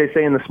 DJ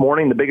saying this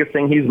morning the biggest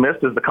thing he's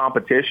missed is the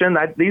competition.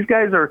 These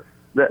guys are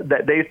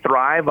that they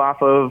thrive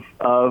off of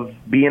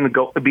being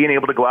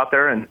able to go out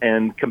there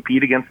and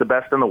compete against the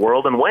best in the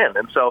world and win.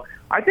 And so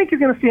I think you're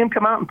going to see him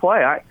come out and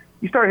play.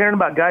 You start hearing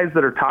about guys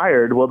that are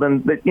tired. Well,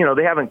 then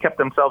they haven't kept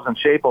themselves in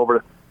shape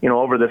over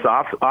this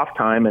off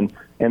time, and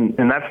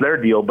that's their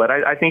deal. But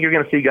I think you're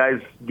going to see guys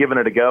giving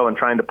it a go and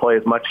trying to play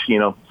as much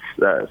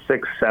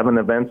 6, 7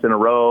 events in a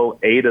row,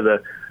 8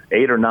 or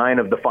 9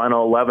 of the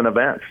final 11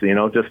 events,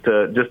 just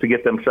to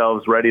get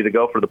themselves ready to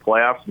go for the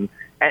playoffs.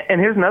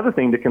 And here's another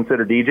thing to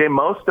consider, DJ.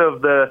 Most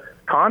of the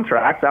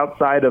contracts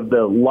outside of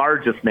the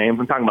largest names,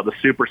 I'm talking about the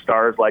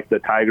superstars like the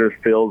Tigers,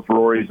 Phils,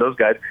 Rorys, those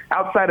guys.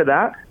 Outside of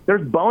that,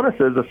 there's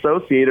bonuses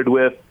associated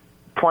with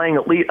playing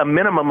at least a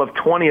minimum of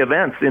 20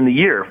 events in the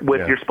year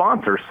with your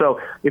sponsors. So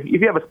if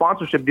you have a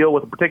sponsorship deal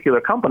with a particular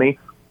company,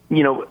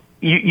 you don't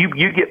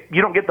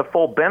get the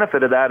full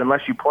benefit of that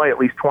unless you play at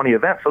least 20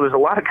 events. So there's a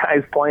lot of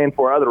guys playing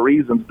for other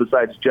reasons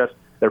besides just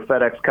their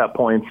FedEx Cup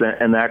points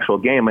and the actual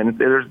game. And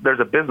there's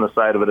a business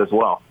side of it as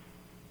well.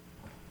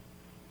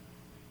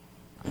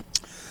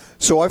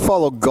 So I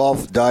follow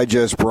Golf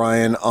Digest,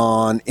 Brian,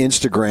 on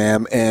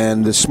Instagram,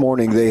 and this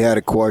morning they had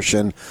a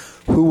question: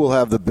 who will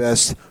have the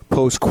best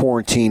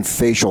post-quarantine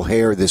facial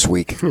hair this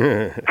week?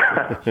 You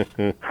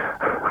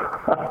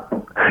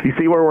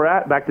see where we're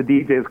at? Back to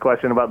DJ's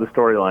question about the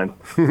storyline.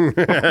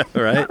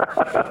 Right.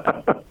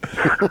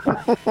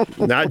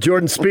 Not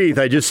Jordan Spieth.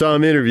 I just saw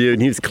him interviewed,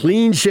 and he was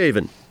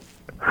clean-shaven.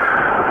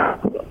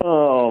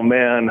 Oh,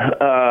 man.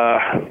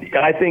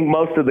 I think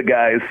most of the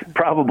guys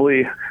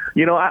probably,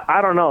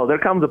 I don't know. There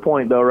comes a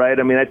point, though, right?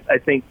 I mean, I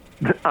think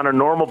on a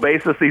normal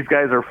basis, these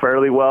guys are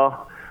fairly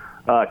well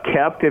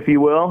kept, if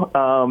you will.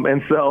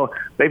 And so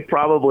they've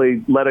probably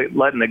have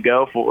let it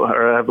go for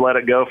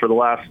the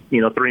last,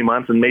 3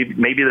 months, and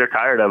maybe they're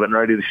tired of it and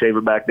ready to shave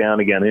it back down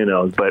again. Who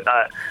knows? But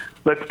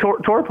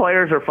tour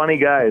players are funny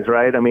guys,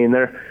 right? I mean,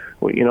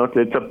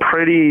 it's a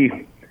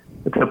pretty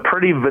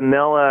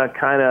vanilla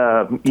kind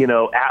of,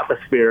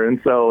 atmosphere.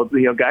 And so,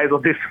 guys will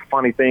do some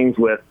funny things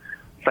with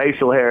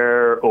facial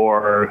hair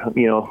or,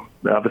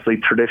 obviously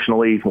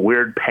traditionally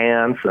weird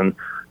pants and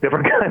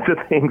different kinds of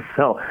things.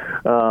 So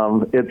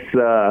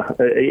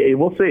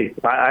we'll see.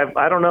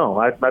 I don't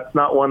know. That's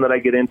not one that I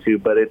get into,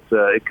 but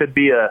it could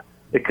be a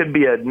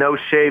no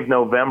shave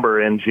November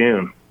in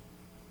June.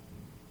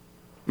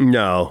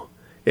 No.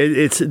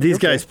 It's these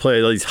guys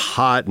play these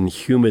hot and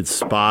humid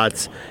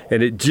spots,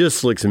 and it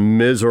just looks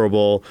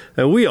miserable.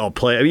 And we all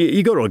play. I mean,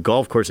 you go to a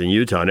golf course in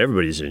Utah, and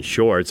everybody's in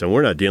shorts, and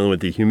we're not dealing with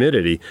the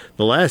humidity.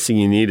 The last thing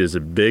you need is a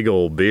big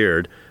old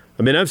beard.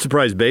 I mean, I'm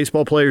surprised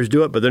baseball players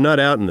do it, but they're not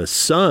out in the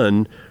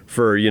sun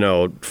for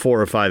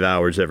 4 or 5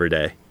 hours every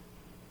day.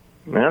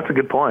 Yeah, that's a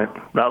good point.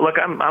 Now, look,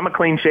 I'm a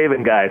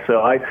clean-shaven guy,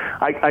 so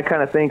I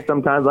kind of think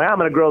sometimes like I'm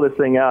going to grow this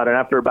thing out, and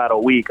after about a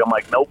week, I'm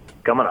like, nope,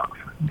 coming off.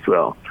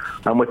 So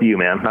I'm with you,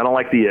 man. I don't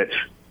like the itch.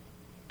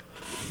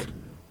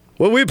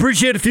 Well, we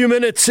appreciate a few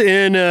minutes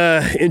and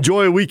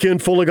enjoy a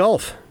weekend full of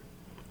golf.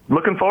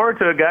 Looking forward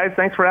to it, guys.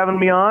 Thanks for having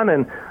me on,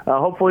 and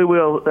hopefully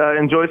we'll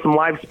enjoy some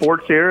live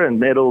sports here,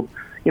 and it'll.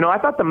 I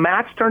thought the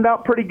match turned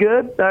out pretty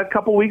good a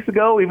couple weeks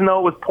ago, even though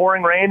it was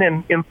pouring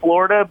rain in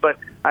Florida. But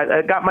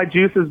I got my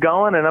juices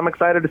going, and I'm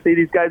excited to see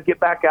these guys get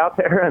back out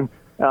there. And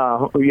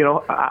I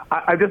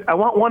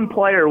want one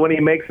player when he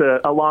makes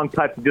a long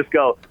putt to just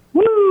go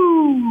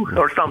woo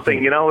or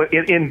something.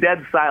 In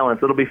dead silence.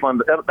 It'll be fun.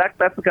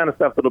 That's the kind of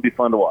stuff that'll be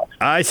fun to watch.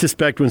 I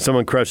suspect when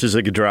someone crushes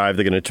a drive,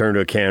 they're going to turn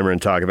to a camera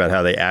and talk about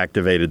how they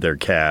activated their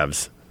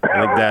calves.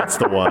 I think that's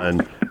the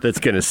one that's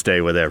going to stay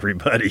with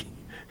everybody.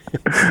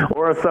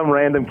 Or if some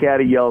random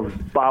caddy yells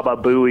Baba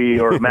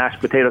Booey or mashed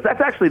potatoes. That's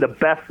actually the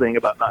best thing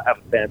about not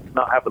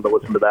having to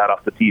listen to that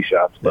off the tee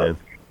shots. But. Yeah.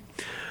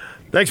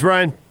 Thanks,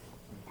 Brian.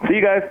 See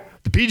you guys.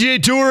 The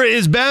PGA Tour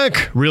is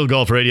back. Real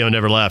Golf Radio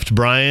never left.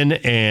 Brian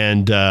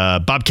and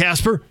Bob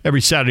Casper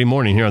every Saturday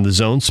morning here on the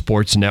Zone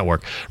Sports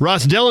Network.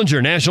 Ross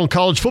Dellinger, national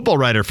college football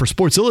writer for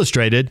Sports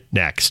Illustrated,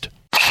 next.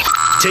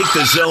 Take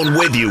the Zone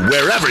with you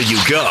wherever you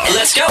go.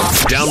 Let's go.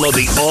 Download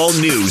the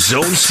all-new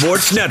Zone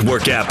Sports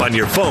Network app on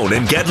your phone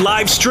and get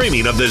live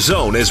streaming of the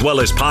Zone as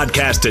well as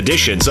podcast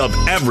editions of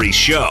every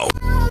show.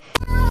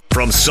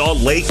 From Salt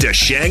Lake to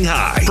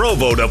Shanghai,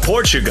 Provo to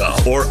Portugal,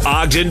 or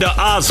Ogden to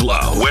Oslo,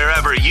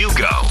 wherever you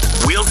go,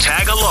 we'll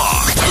tag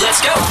along.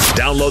 Let's go.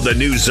 Download the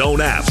new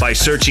Zone app by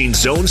searching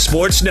Zone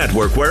Sports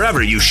Network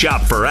wherever you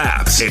shop for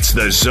apps. It's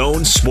the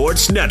Zone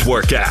Sports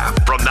Network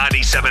app from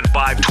 97.5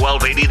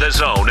 1280 The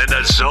Zone and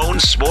the Zone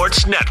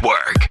Sports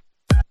Network.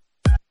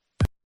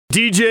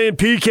 DJ and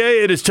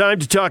PK, it is time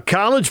to talk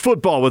college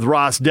football with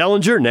Ross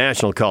Dellenger,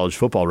 national college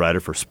football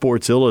writer for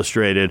Sports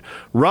Illustrated.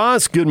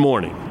 Ross, good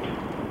morning.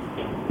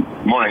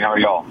 Good morning. How are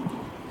y'all?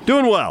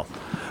 Doing well.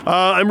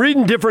 I'm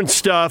reading different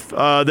stuff. We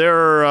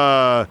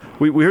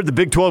heard the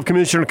Big 12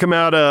 commissioner come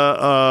out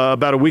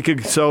about a week or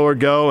so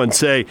ago and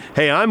say,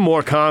 hey, I'm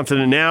more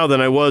confident now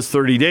than I was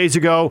 30 days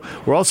ago.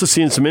 We're also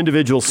seeing some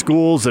individual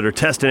schools that are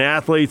testing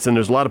athletes, and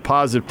there's a lot of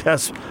positive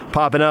tests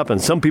popping up,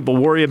 and some people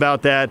worry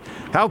about that.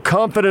 How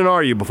confident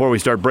are you, before we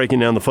start breaking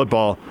down the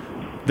football,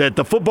 that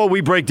the football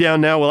we break down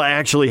now will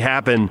actually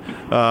happen,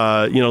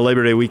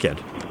 Labor Day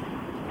weekend?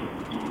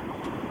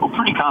 Well,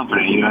 pretty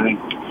confident. I think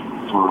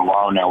for a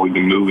while now we've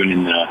been moving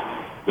in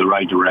the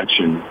right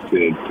direction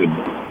to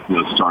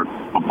start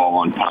football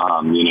on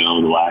time. The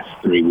last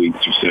 3 weeks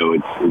or so,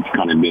 it's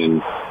kind of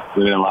been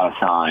a lot of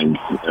signs.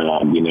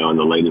 And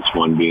the latest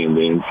one being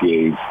the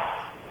NCAA's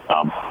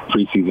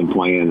preseason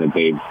plan that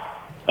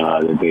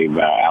they've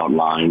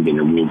outlined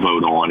and we'll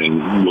vote on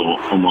and we'll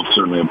almost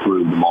certainly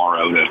approve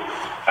tomorrow to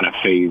kind of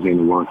phase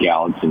in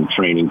workouts and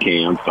training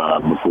camp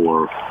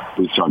before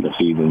we start the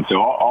season.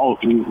 So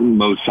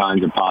most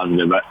signs are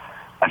positive.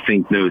 I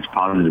think those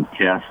positive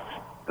tests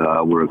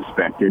were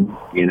expected,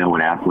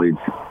 when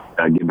athletes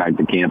get back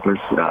to campus.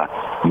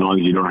 As long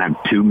as you don't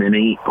have too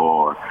many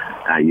or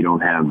you don't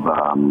have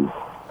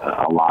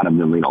a lot of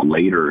them,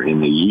 later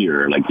in the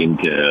year, like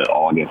into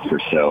August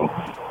or so.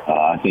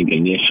 I think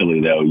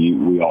initially, though,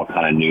 we all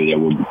kind of knew there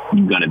were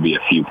going to be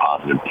a few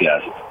positive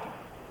tests.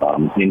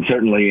 And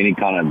certainly any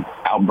kind of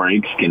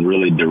outbreaks can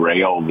really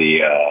derail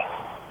the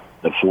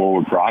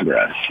forward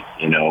progress,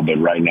 but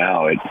right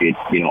now it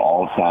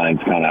all signs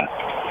kind of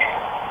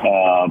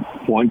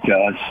point to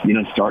us,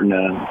 starting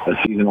a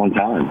season on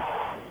time.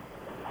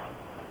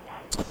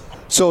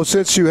 So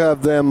since you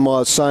have them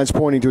signs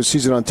pointing to a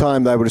season on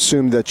time, I would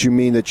assume that you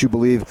mean that you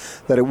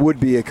believe that it would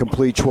be a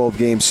complete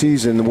 12-game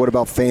season. What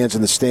about fans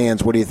in the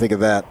stands? What do you think of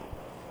that?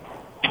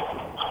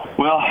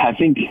 Well, I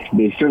think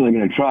they're certainly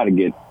going to try to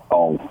get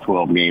all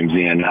 12 games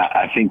in.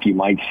 I think you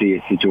might see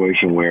a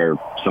situation where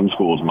some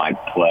schools might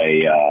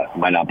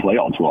not play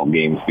all 12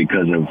 games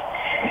because of,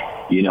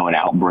 an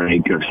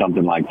outbreak or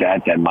something like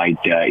that might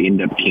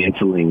end up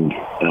canceling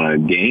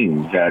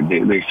games.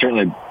 They're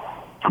certainly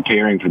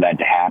preparing for that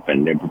to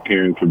happen. They're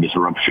preparing for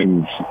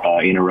disruptions,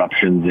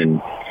 interruptions,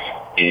 and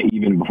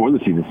even before the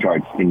season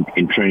starts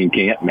in training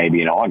camp,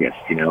 maybe in August.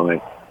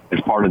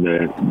 As part of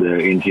the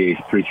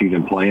NCAA's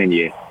preseason plan,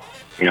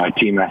 a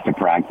team has to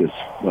practice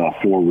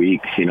 4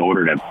 weeks in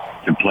order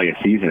to play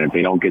a season. If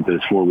they don't get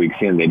those 4 weeks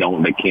in, they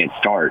can't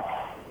start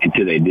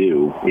until they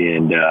do.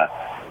 And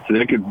so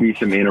there could be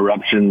some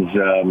interruptions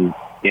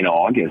in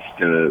August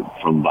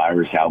from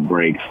virus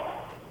outbreaks,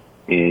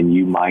 and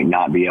you might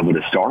not be able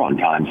to start on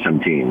time, some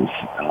teams.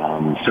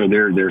 So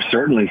there's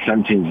certainly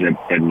some teams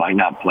that might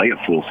not play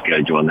a full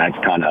schedule, and that's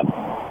kind of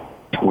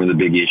one of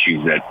the big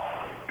issues that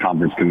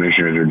conference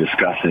commissioners are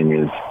discussing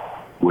is,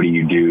 what do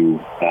you do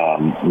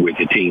with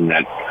a team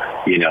that,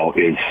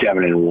 is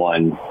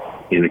 7-1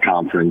 in the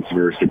conference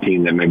versus a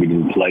team that maybe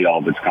didn't play all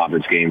of its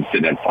conference games,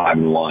 sitting at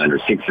 5-1 or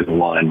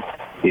 6-1,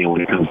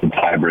 when it comes to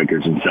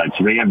tiebreakers and such.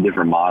 So they have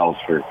different models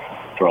for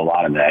a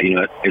lot of that.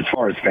 As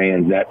far as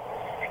fans,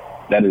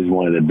 that is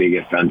one of the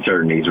biggest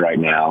uncertainties right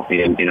now,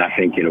 and I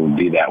think it'll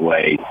be that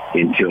way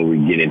until we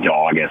get into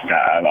August.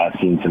 I've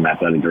seen some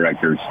athletic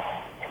directors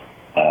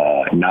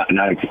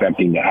not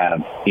expecting to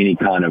have any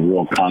kind of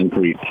real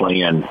concrete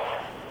plan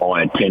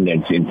on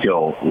attendance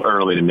until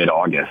early to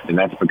mid-August. And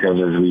that's because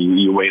as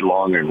you wait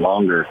longer and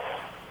longer,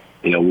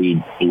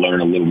 we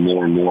learn a little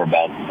more and more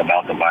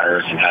about the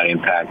virus and how it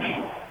impacts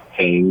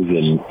things.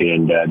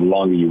 And the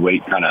longer you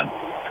wait, kind of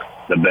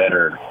the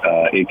better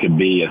it could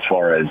be as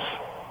far as,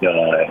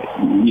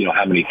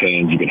 how many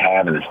fans you could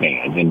have in the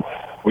stands. And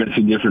we're going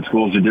to see different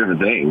schools do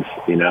different things,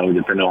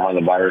 depending on how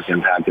the virus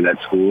impacted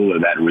that school or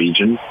that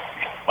region.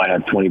 Might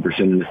have 20%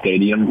 in the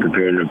stadium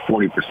compared to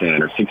 40%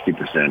 or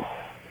 60%.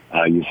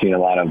 You've seen a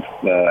lot of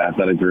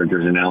athletic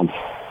directors announce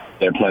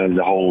their plans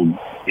to hold,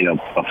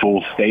 a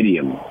full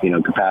stadium,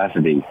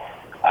 capacity.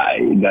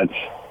 That's,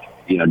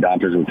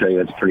 doctors will tell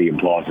you that's pretty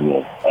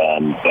implausible.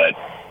 But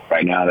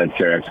right now that's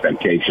their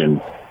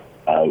expectation.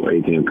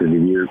 Because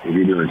if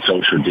you're doing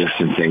social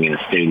distancing in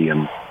a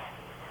stadium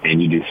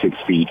and you do 6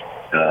 feet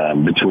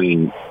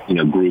between,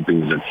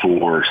 groupings of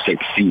 4 or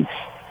 6 seats,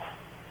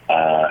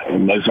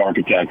 most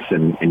architects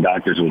and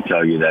doctors will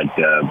tell you that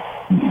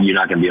you're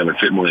not going to be able to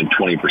fit more than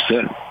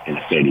 20% in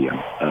a stadium.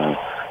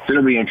 So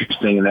it'll be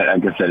interesting. And that,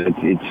 like I said,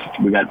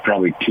 we got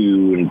probably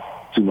 2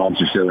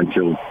 months or so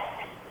until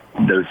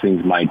those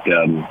things might be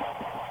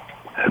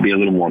a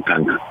little more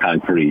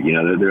concrete.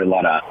 There are a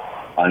lot of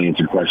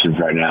unanswered questions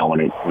right now when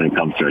it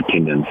comes to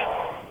attendance.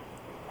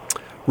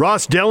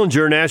 Ross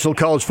Dellenger, national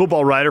college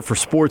football writer for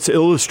Sports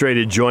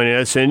Illustrated, joining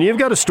us. And you've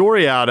got a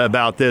story out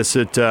about this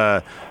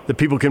that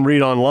people can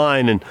read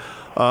online. And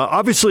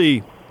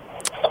obviously,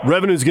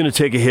 revenue is going to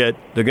take a hit.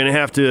 They're going to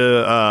have to.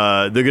 There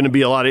are going to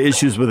be a lot of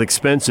issues with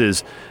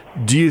expenses.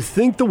 Do you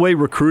think the way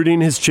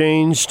recruiting has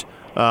changed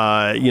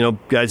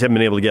Guys haven't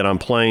been able to get on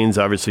planes.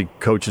 Obviously,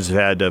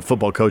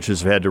 football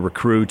coaches have had to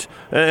recruit,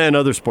 and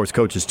other sports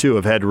coaches too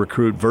have had to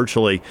recruit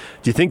virtually.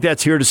 Do you think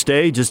that's here to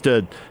stay, just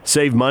to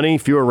save money,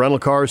 fewer rental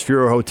cars,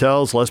 fewer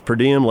hotels, less per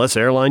diem, less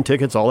airline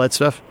tickets, all that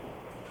stuff?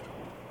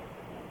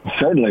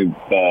 Certainly,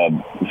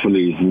 for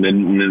these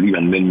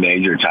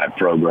mid-major type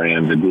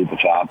programs, the Group of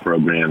 5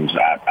 programs,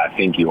 I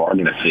think you are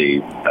going to see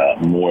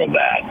more of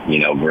that.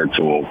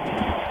 Virtual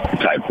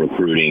type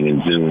recruiting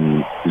and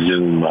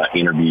Zoom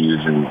interviews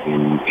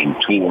and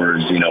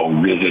tours.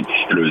 Visits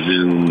through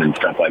Zoom and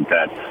stuff like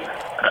that.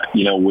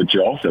 What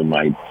you also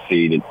might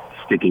see that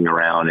sticking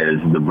around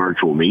is the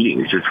virtual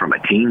meetings, just from a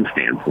team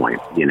standpoint.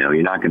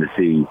 You're not going to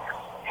see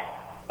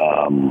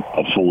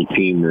a full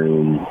team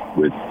room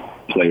with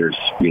players,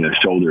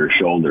 shoulder to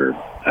shoulder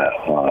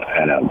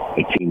at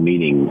a team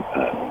meeting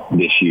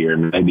this year,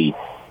 maybe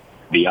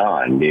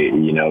beyond.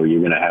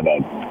 You're going to have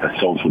a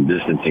social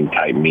distancing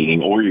type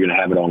meeting, or you're going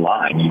to have it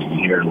online. You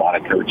hear a lot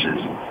of coaches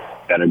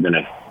that are going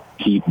to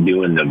keep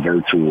doing the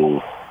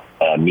virtual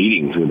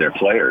meetings with their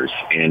players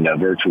and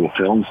virtual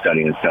film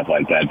study and stuff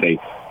like that.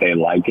 They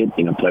like it.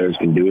 Players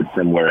can do it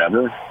from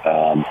wherever.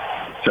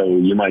 So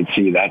you might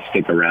see that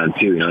stick around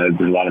too. There's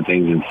a lot of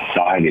things in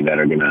society that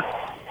are going to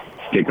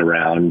stick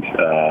around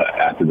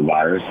after the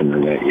virus and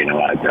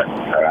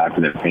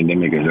after the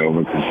pandemic is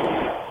over,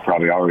 because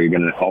probably always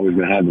going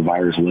to have the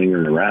virus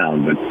lingering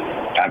around. But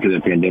after the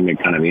pandemic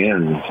kind of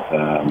ends,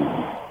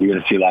 you're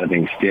going to see a lot of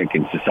things stick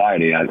in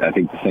society. I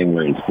think the same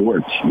way in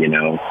sports.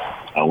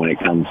 When it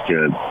comes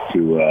to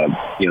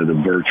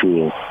the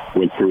virtual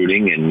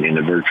recruiting and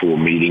the virtual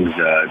meetings,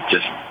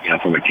 just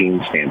from a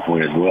team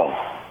standpoint as well.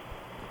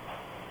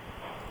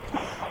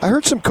 I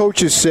heard some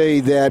coaches say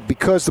that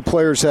because the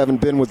players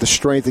haven't been with the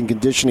strength and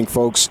conditioning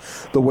folks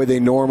the way they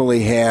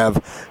normally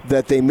have,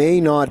 that they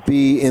may not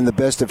be in the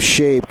best of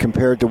shape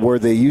compared to where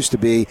they used to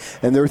be,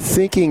 and they're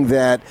thinking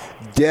that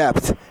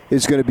depth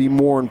is going to be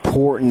more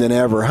important than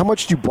ever. How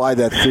much do you buy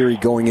that theory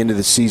going into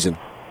the season?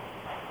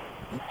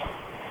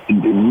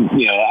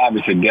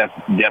 Obviously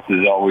depth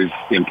is always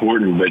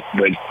important, but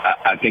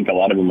I think a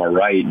lot of them are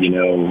right.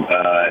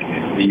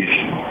 These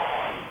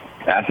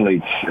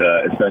athletes,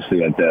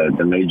 especially at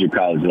the major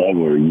college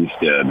level, are used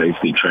to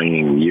basically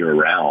training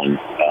year-round.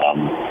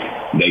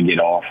 They get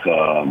off,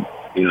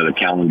 the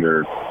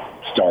calendar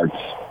starts,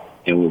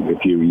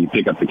 if you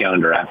pick up the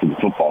calendar after the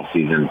football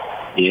season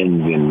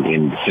ends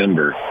in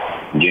December,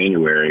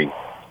 January,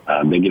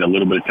 they get a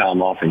little bit of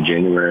time off in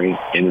January,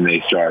 and then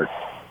they start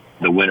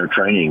the winter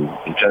training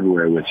in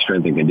February with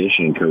strength and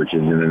conditioning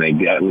coaches, and then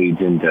that leads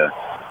into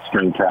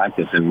spring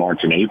practice in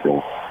March and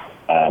April.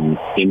 And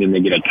then they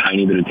get a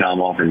tiny bit of time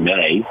off in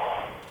May,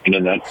 and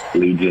then that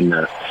leads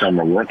into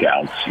summer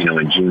workouts,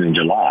 in June and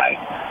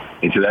July.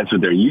 And so that's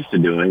what they're used to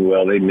doing.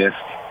 Well, they missed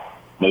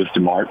most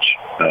of March,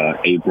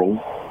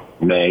 April,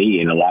 May,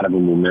 and a lot of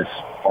them will miss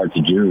parts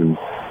of June.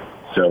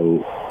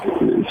 So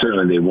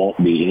certainly they won't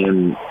be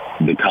in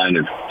the kind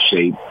of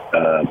shape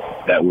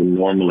that we're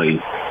normally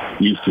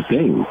used to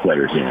seeing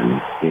players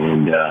in.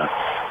 And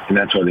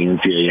that's why the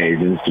NCAA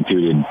has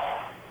instituted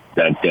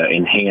that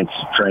enhanced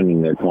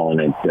training, they're calling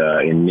it,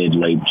 in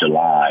mid-late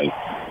July,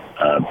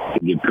 to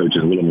give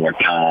coaches a little more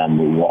time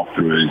with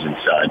walkthroughs and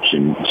such,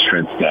 and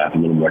strength staff a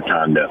little more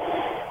time to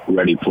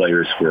ready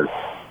players for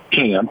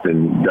camp,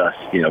 and thus,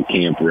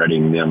 camp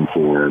readying them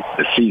for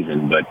the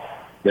season. But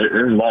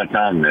there's a lot of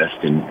time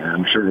missed, and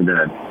I'm sure we're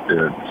going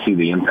to see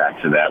the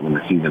impacts of that when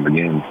the season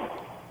begins.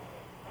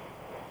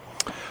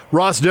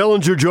 Ross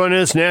Dellinger joining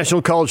us,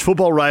 national college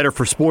football writer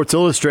for Sports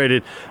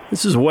Illustrated.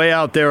 This is way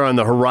out there on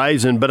the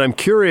horizon, but I'm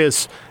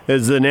curious,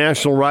 as the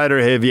national writer,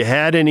 have you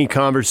had any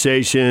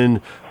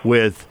conversation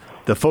with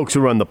the folks who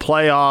run the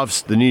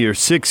playoffs, the New Year's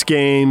Six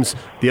games,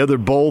 the other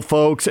bowl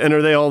folks, and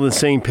are they all on the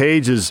same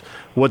page as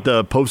what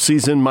the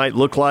postseason might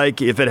look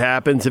like if it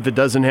happens, if it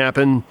doesn't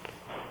happen?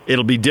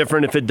 It'll be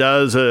different if it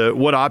does.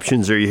 What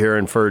options are you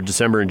hearing for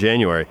December and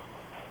January?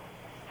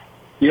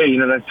 Yeah,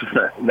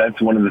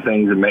 that's one of the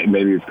things that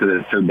maybe it's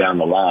because it's so down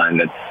the line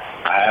that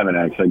I haven't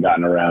actually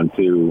gotten around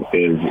to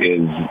is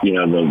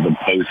the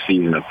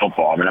postseason of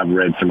football. I mean, I've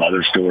read some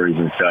other stories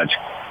and such.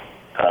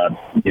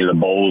 The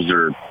bowls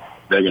they're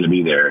going to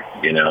be there.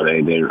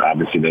 They're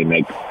obviously they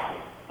make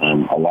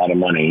a lot of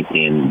money,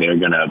 and they're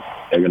going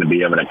to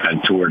be able to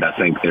contort, I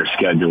think, their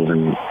schedules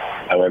and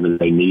however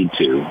they need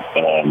to.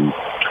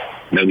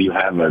 Maybe you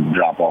have a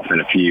drop-off in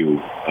a few.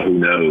 Who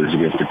knows? It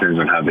just depends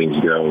on how things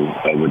go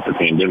with the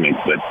pandemic.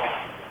 But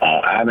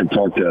I haven't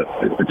talked to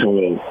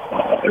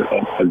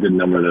a good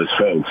number of those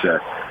folks.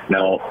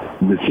 Now,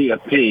 the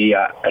CFP,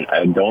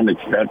 I don't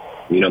expect,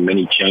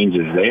 many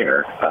changes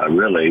there,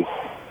 really.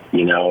 I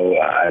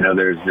know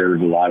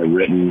there's a lot of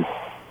written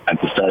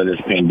at the start of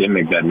this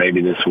pandemic that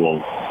maybe this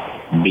will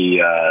be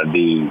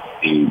the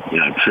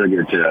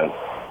trigger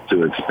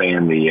to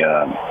expand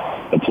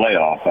the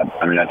playoff.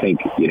 I think,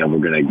 we're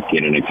going to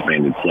get an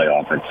expanded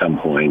playoff at some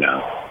point.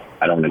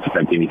 I don't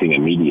expect anything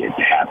immediate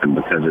to happen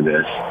because of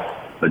this.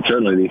 But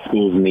certainly these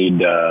schools need,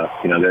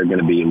 they're going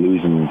to be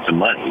losing some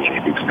money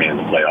if you expand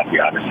the playoff.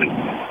 You obviously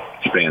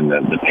expand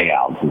the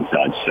payouts and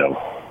such. So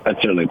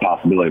that's certainly a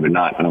possibility, but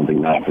I don't think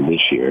not for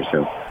this year.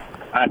 So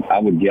I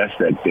would guess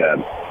that,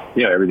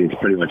 everything's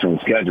pretty much on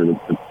schedule.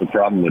 The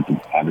problem with,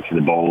 obviously,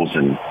 the bowls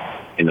and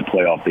in the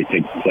playoff, they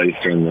take place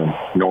during the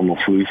normal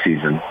flu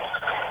season.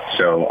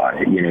 So,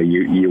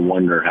 you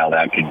wonder how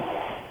that could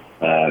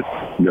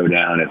go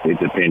down if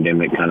the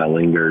pandemic kind of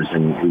lingers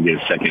and we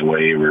get a second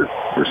wave or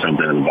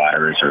something of the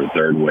virus, or a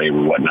third wave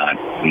or whatnot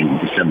in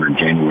December and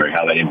January,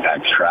 how that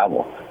impacts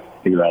travel.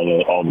 Think about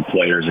all the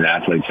players and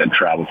athletes that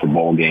travel for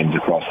bowl games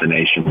across the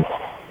nation,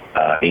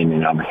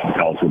 and obviously the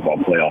college football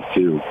playoff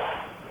too.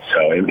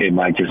 So it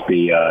might just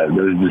be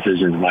those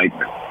decisions might,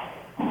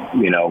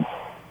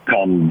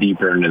 come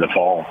deeper into the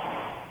fall.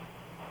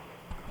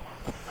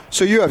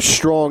 So you have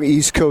strong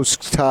East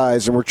Coast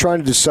ties, and we're trying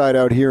to decide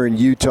out here in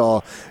Utah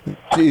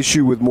the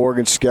issue with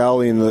Morgan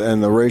Scalley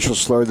and the racial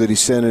slur that he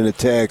sent in a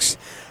text.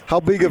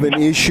 How big of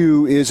an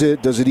issue is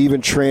it? Does it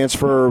even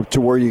transfer to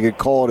where you could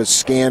call it a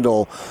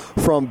scandal?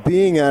 From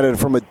being at it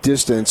from a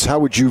distance, how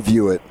would you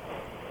view it?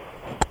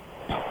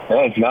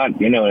 Well, it's not,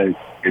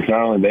 it's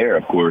not only there,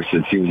 of course.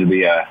 It seems to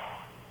be a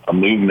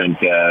movement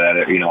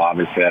that,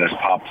 obviously that has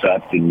popped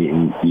up,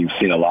 and you've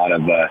seen a lot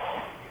of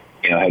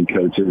head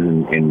coaches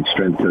and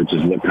strength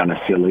coaches look kind of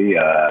silly,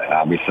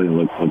 obviously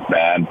look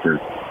bad for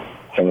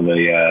some of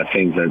the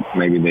things that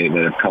maybe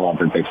that have come up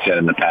that they've said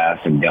in the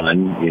past and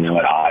done.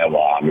 At Iowa,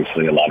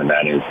 obviously a lot of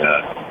that is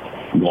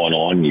going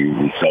on.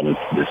 You saw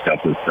the stuff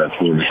with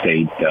Florida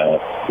State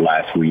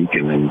last week,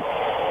 and then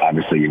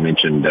obviously you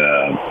mentioned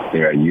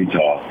there at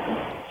Utah.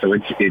 So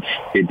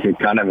it's a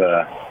kind of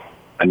a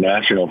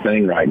national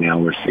thing right now.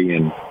 We're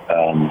seeing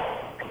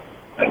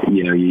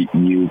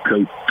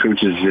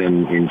coaches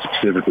and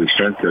specifically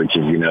strength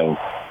coaches,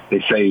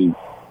 they say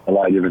a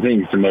lot of different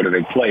things to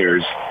motivate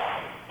players.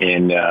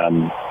 And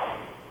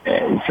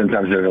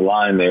sometimes there's a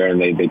line there,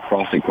 and they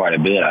cross it quite a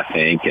bit, I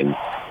think. And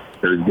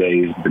those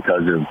days,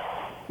 because of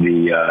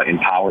the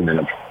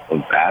empowerment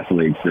of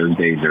athletes, those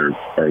days are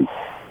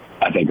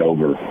I think,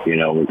 over.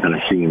 We're kind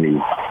of seeing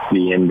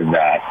the end of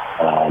that.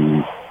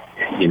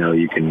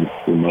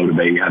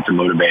 You have to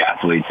motivate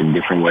athletes in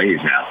different ways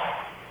now.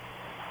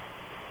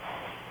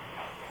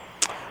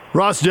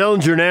 Ross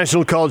Dellinger,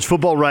 national college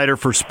football writer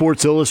for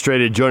Sports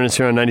Illustrated, joining us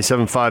here on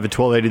 97.5 at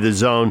 1280 The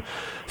Zone.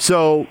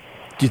 So,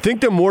 do you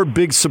think there are more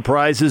big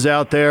surprises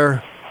out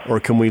there, or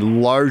can we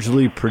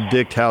largely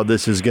predict how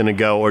this is going to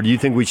go? Or do you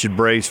think we should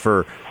brace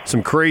for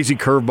some crazy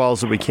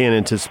curveballs that we can't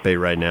anticipate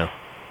right now?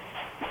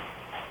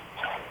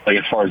 Like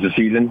as far as the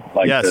season?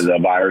 Like yes. the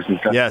virus and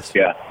stuff? Yes.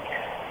 Yeah.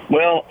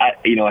 Well, I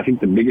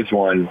think the biggest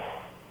one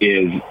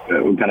is,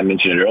 we kind of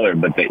mentioned it earlier,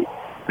 but the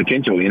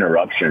potential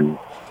interruption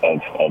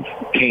of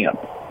camp.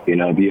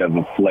 If you have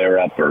a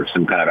flare-up or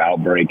some kind of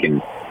outbreak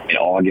in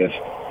August,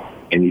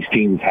 and these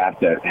teams have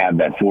to have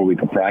that 4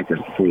 weeks of practice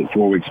before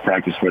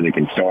they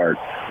can start.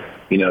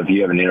 If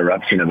you have an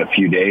interruption of a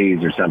few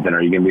days or something,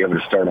 are you going to be able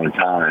to start on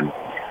time?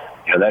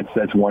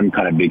 That's one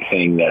kind of big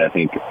thing that I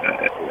think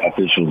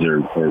officials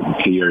are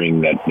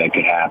fearing that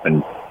could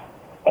happen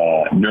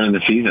during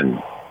the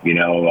season.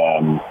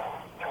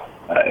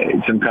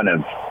 Some kind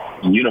of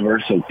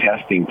universal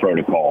testing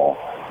protocol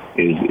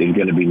is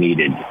going to be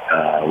needed,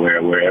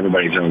 where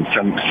everybody's on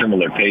some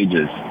similar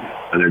pages.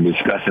 They're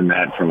discussing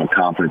that from a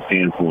conference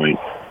standpoint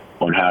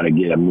on how to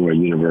get a more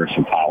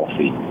universal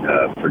policy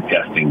for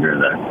testing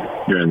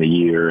during the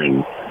year,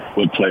 and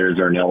what players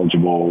are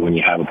ineligible when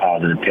you have a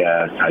positive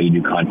test, how you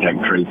do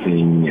contact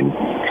tracing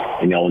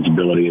and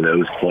eligibility of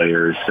those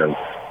players. So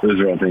those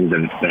are all things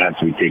that have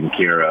to be taken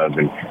care of.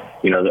 And,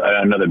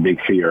 another big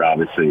fear,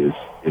 obviously, is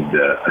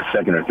a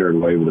second or third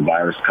wave of the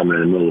virus coming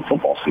in the middle of the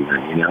football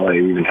season. They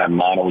even have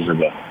models of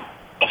a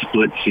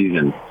split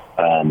season.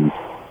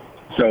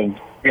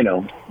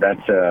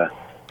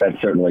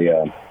 That's certainly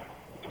a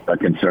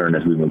concern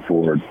as we move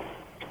forward.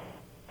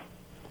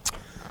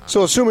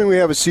 So assuming we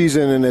have a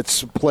season and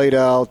it's played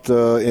out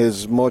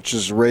as much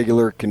as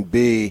regular can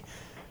be, do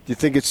you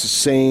think it's the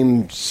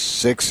same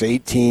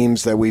 6-8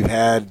 teams that we've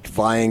had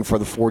vying for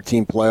the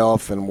 14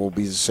 playoff and will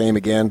be the same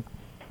again?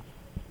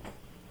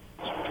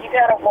 You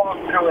got to walk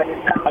through it.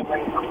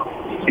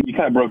 You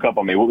kind of broke up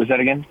on me. What was that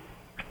again?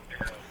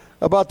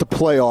 About the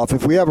playoff.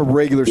 If we have a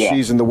regular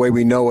season the way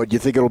we know it, do you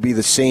think it'll be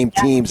the same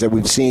teams that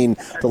we've seen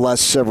the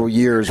last several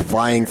years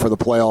vying for the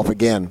playoff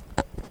again?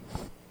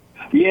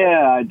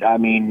 Yeah, I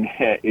mean,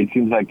 it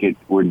seems like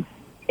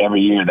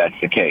every year that's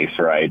the case,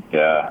 right?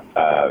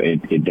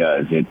 It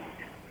does.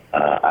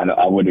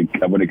 I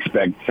would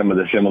expect some of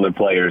the similar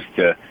players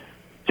to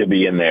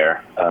be in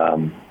there.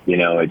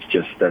 It's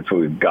just that's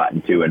what we've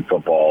gotten to in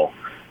football.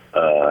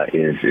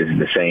 Is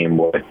the same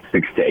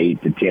 6 to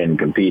 8 to 10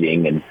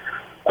 competing, and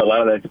a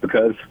lot of that's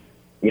because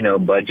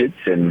budgets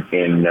and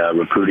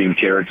recruiting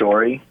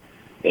territory,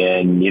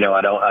 and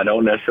I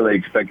don't necessarily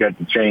expect that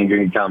to change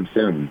anytime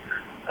soon.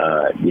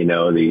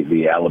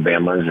 The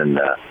Alabamas and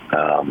the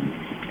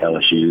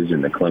LSUs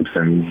and the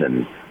Clemsons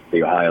and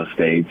the Ohio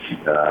States.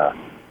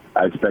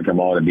 I expect them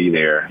all to be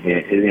there.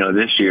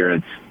 This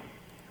year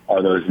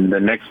are those the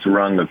next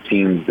rung of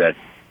teams that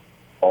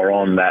are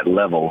on that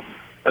level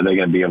are they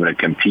going to be able to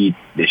compete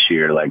this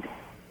year like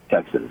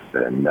Texas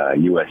and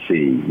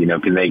USC? You know,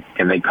 can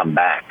they come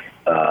back?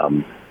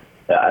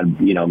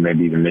 You know,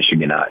 maybe even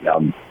Michigan.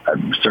 I'm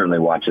certainly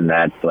watching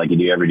that like you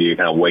do every year,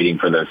 kind of waiting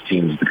for those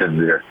teams because of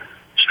their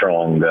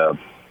strong,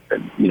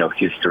 you know,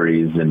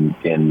 histories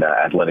and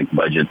athletic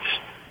budgets.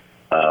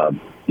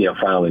 You know,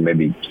 finally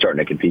maybe starting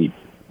to compete.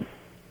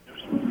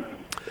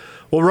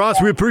 Well,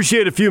 Ross, we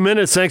appreciate a few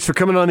minutes. Thanks for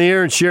coming on the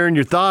air and sharing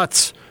your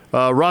thoughts.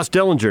 Ross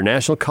Dellinger,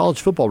 national college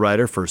football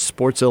writer for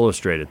Sports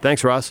Illustrated.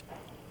 Thanks, Ross.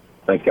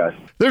 Thanks, guys.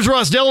 There's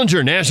Ross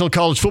Dellinger, national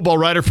college football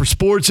writer for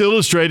Sports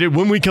Illustrated.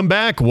 When we come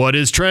back, what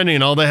is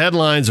trending? All the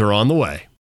headlines are on the way.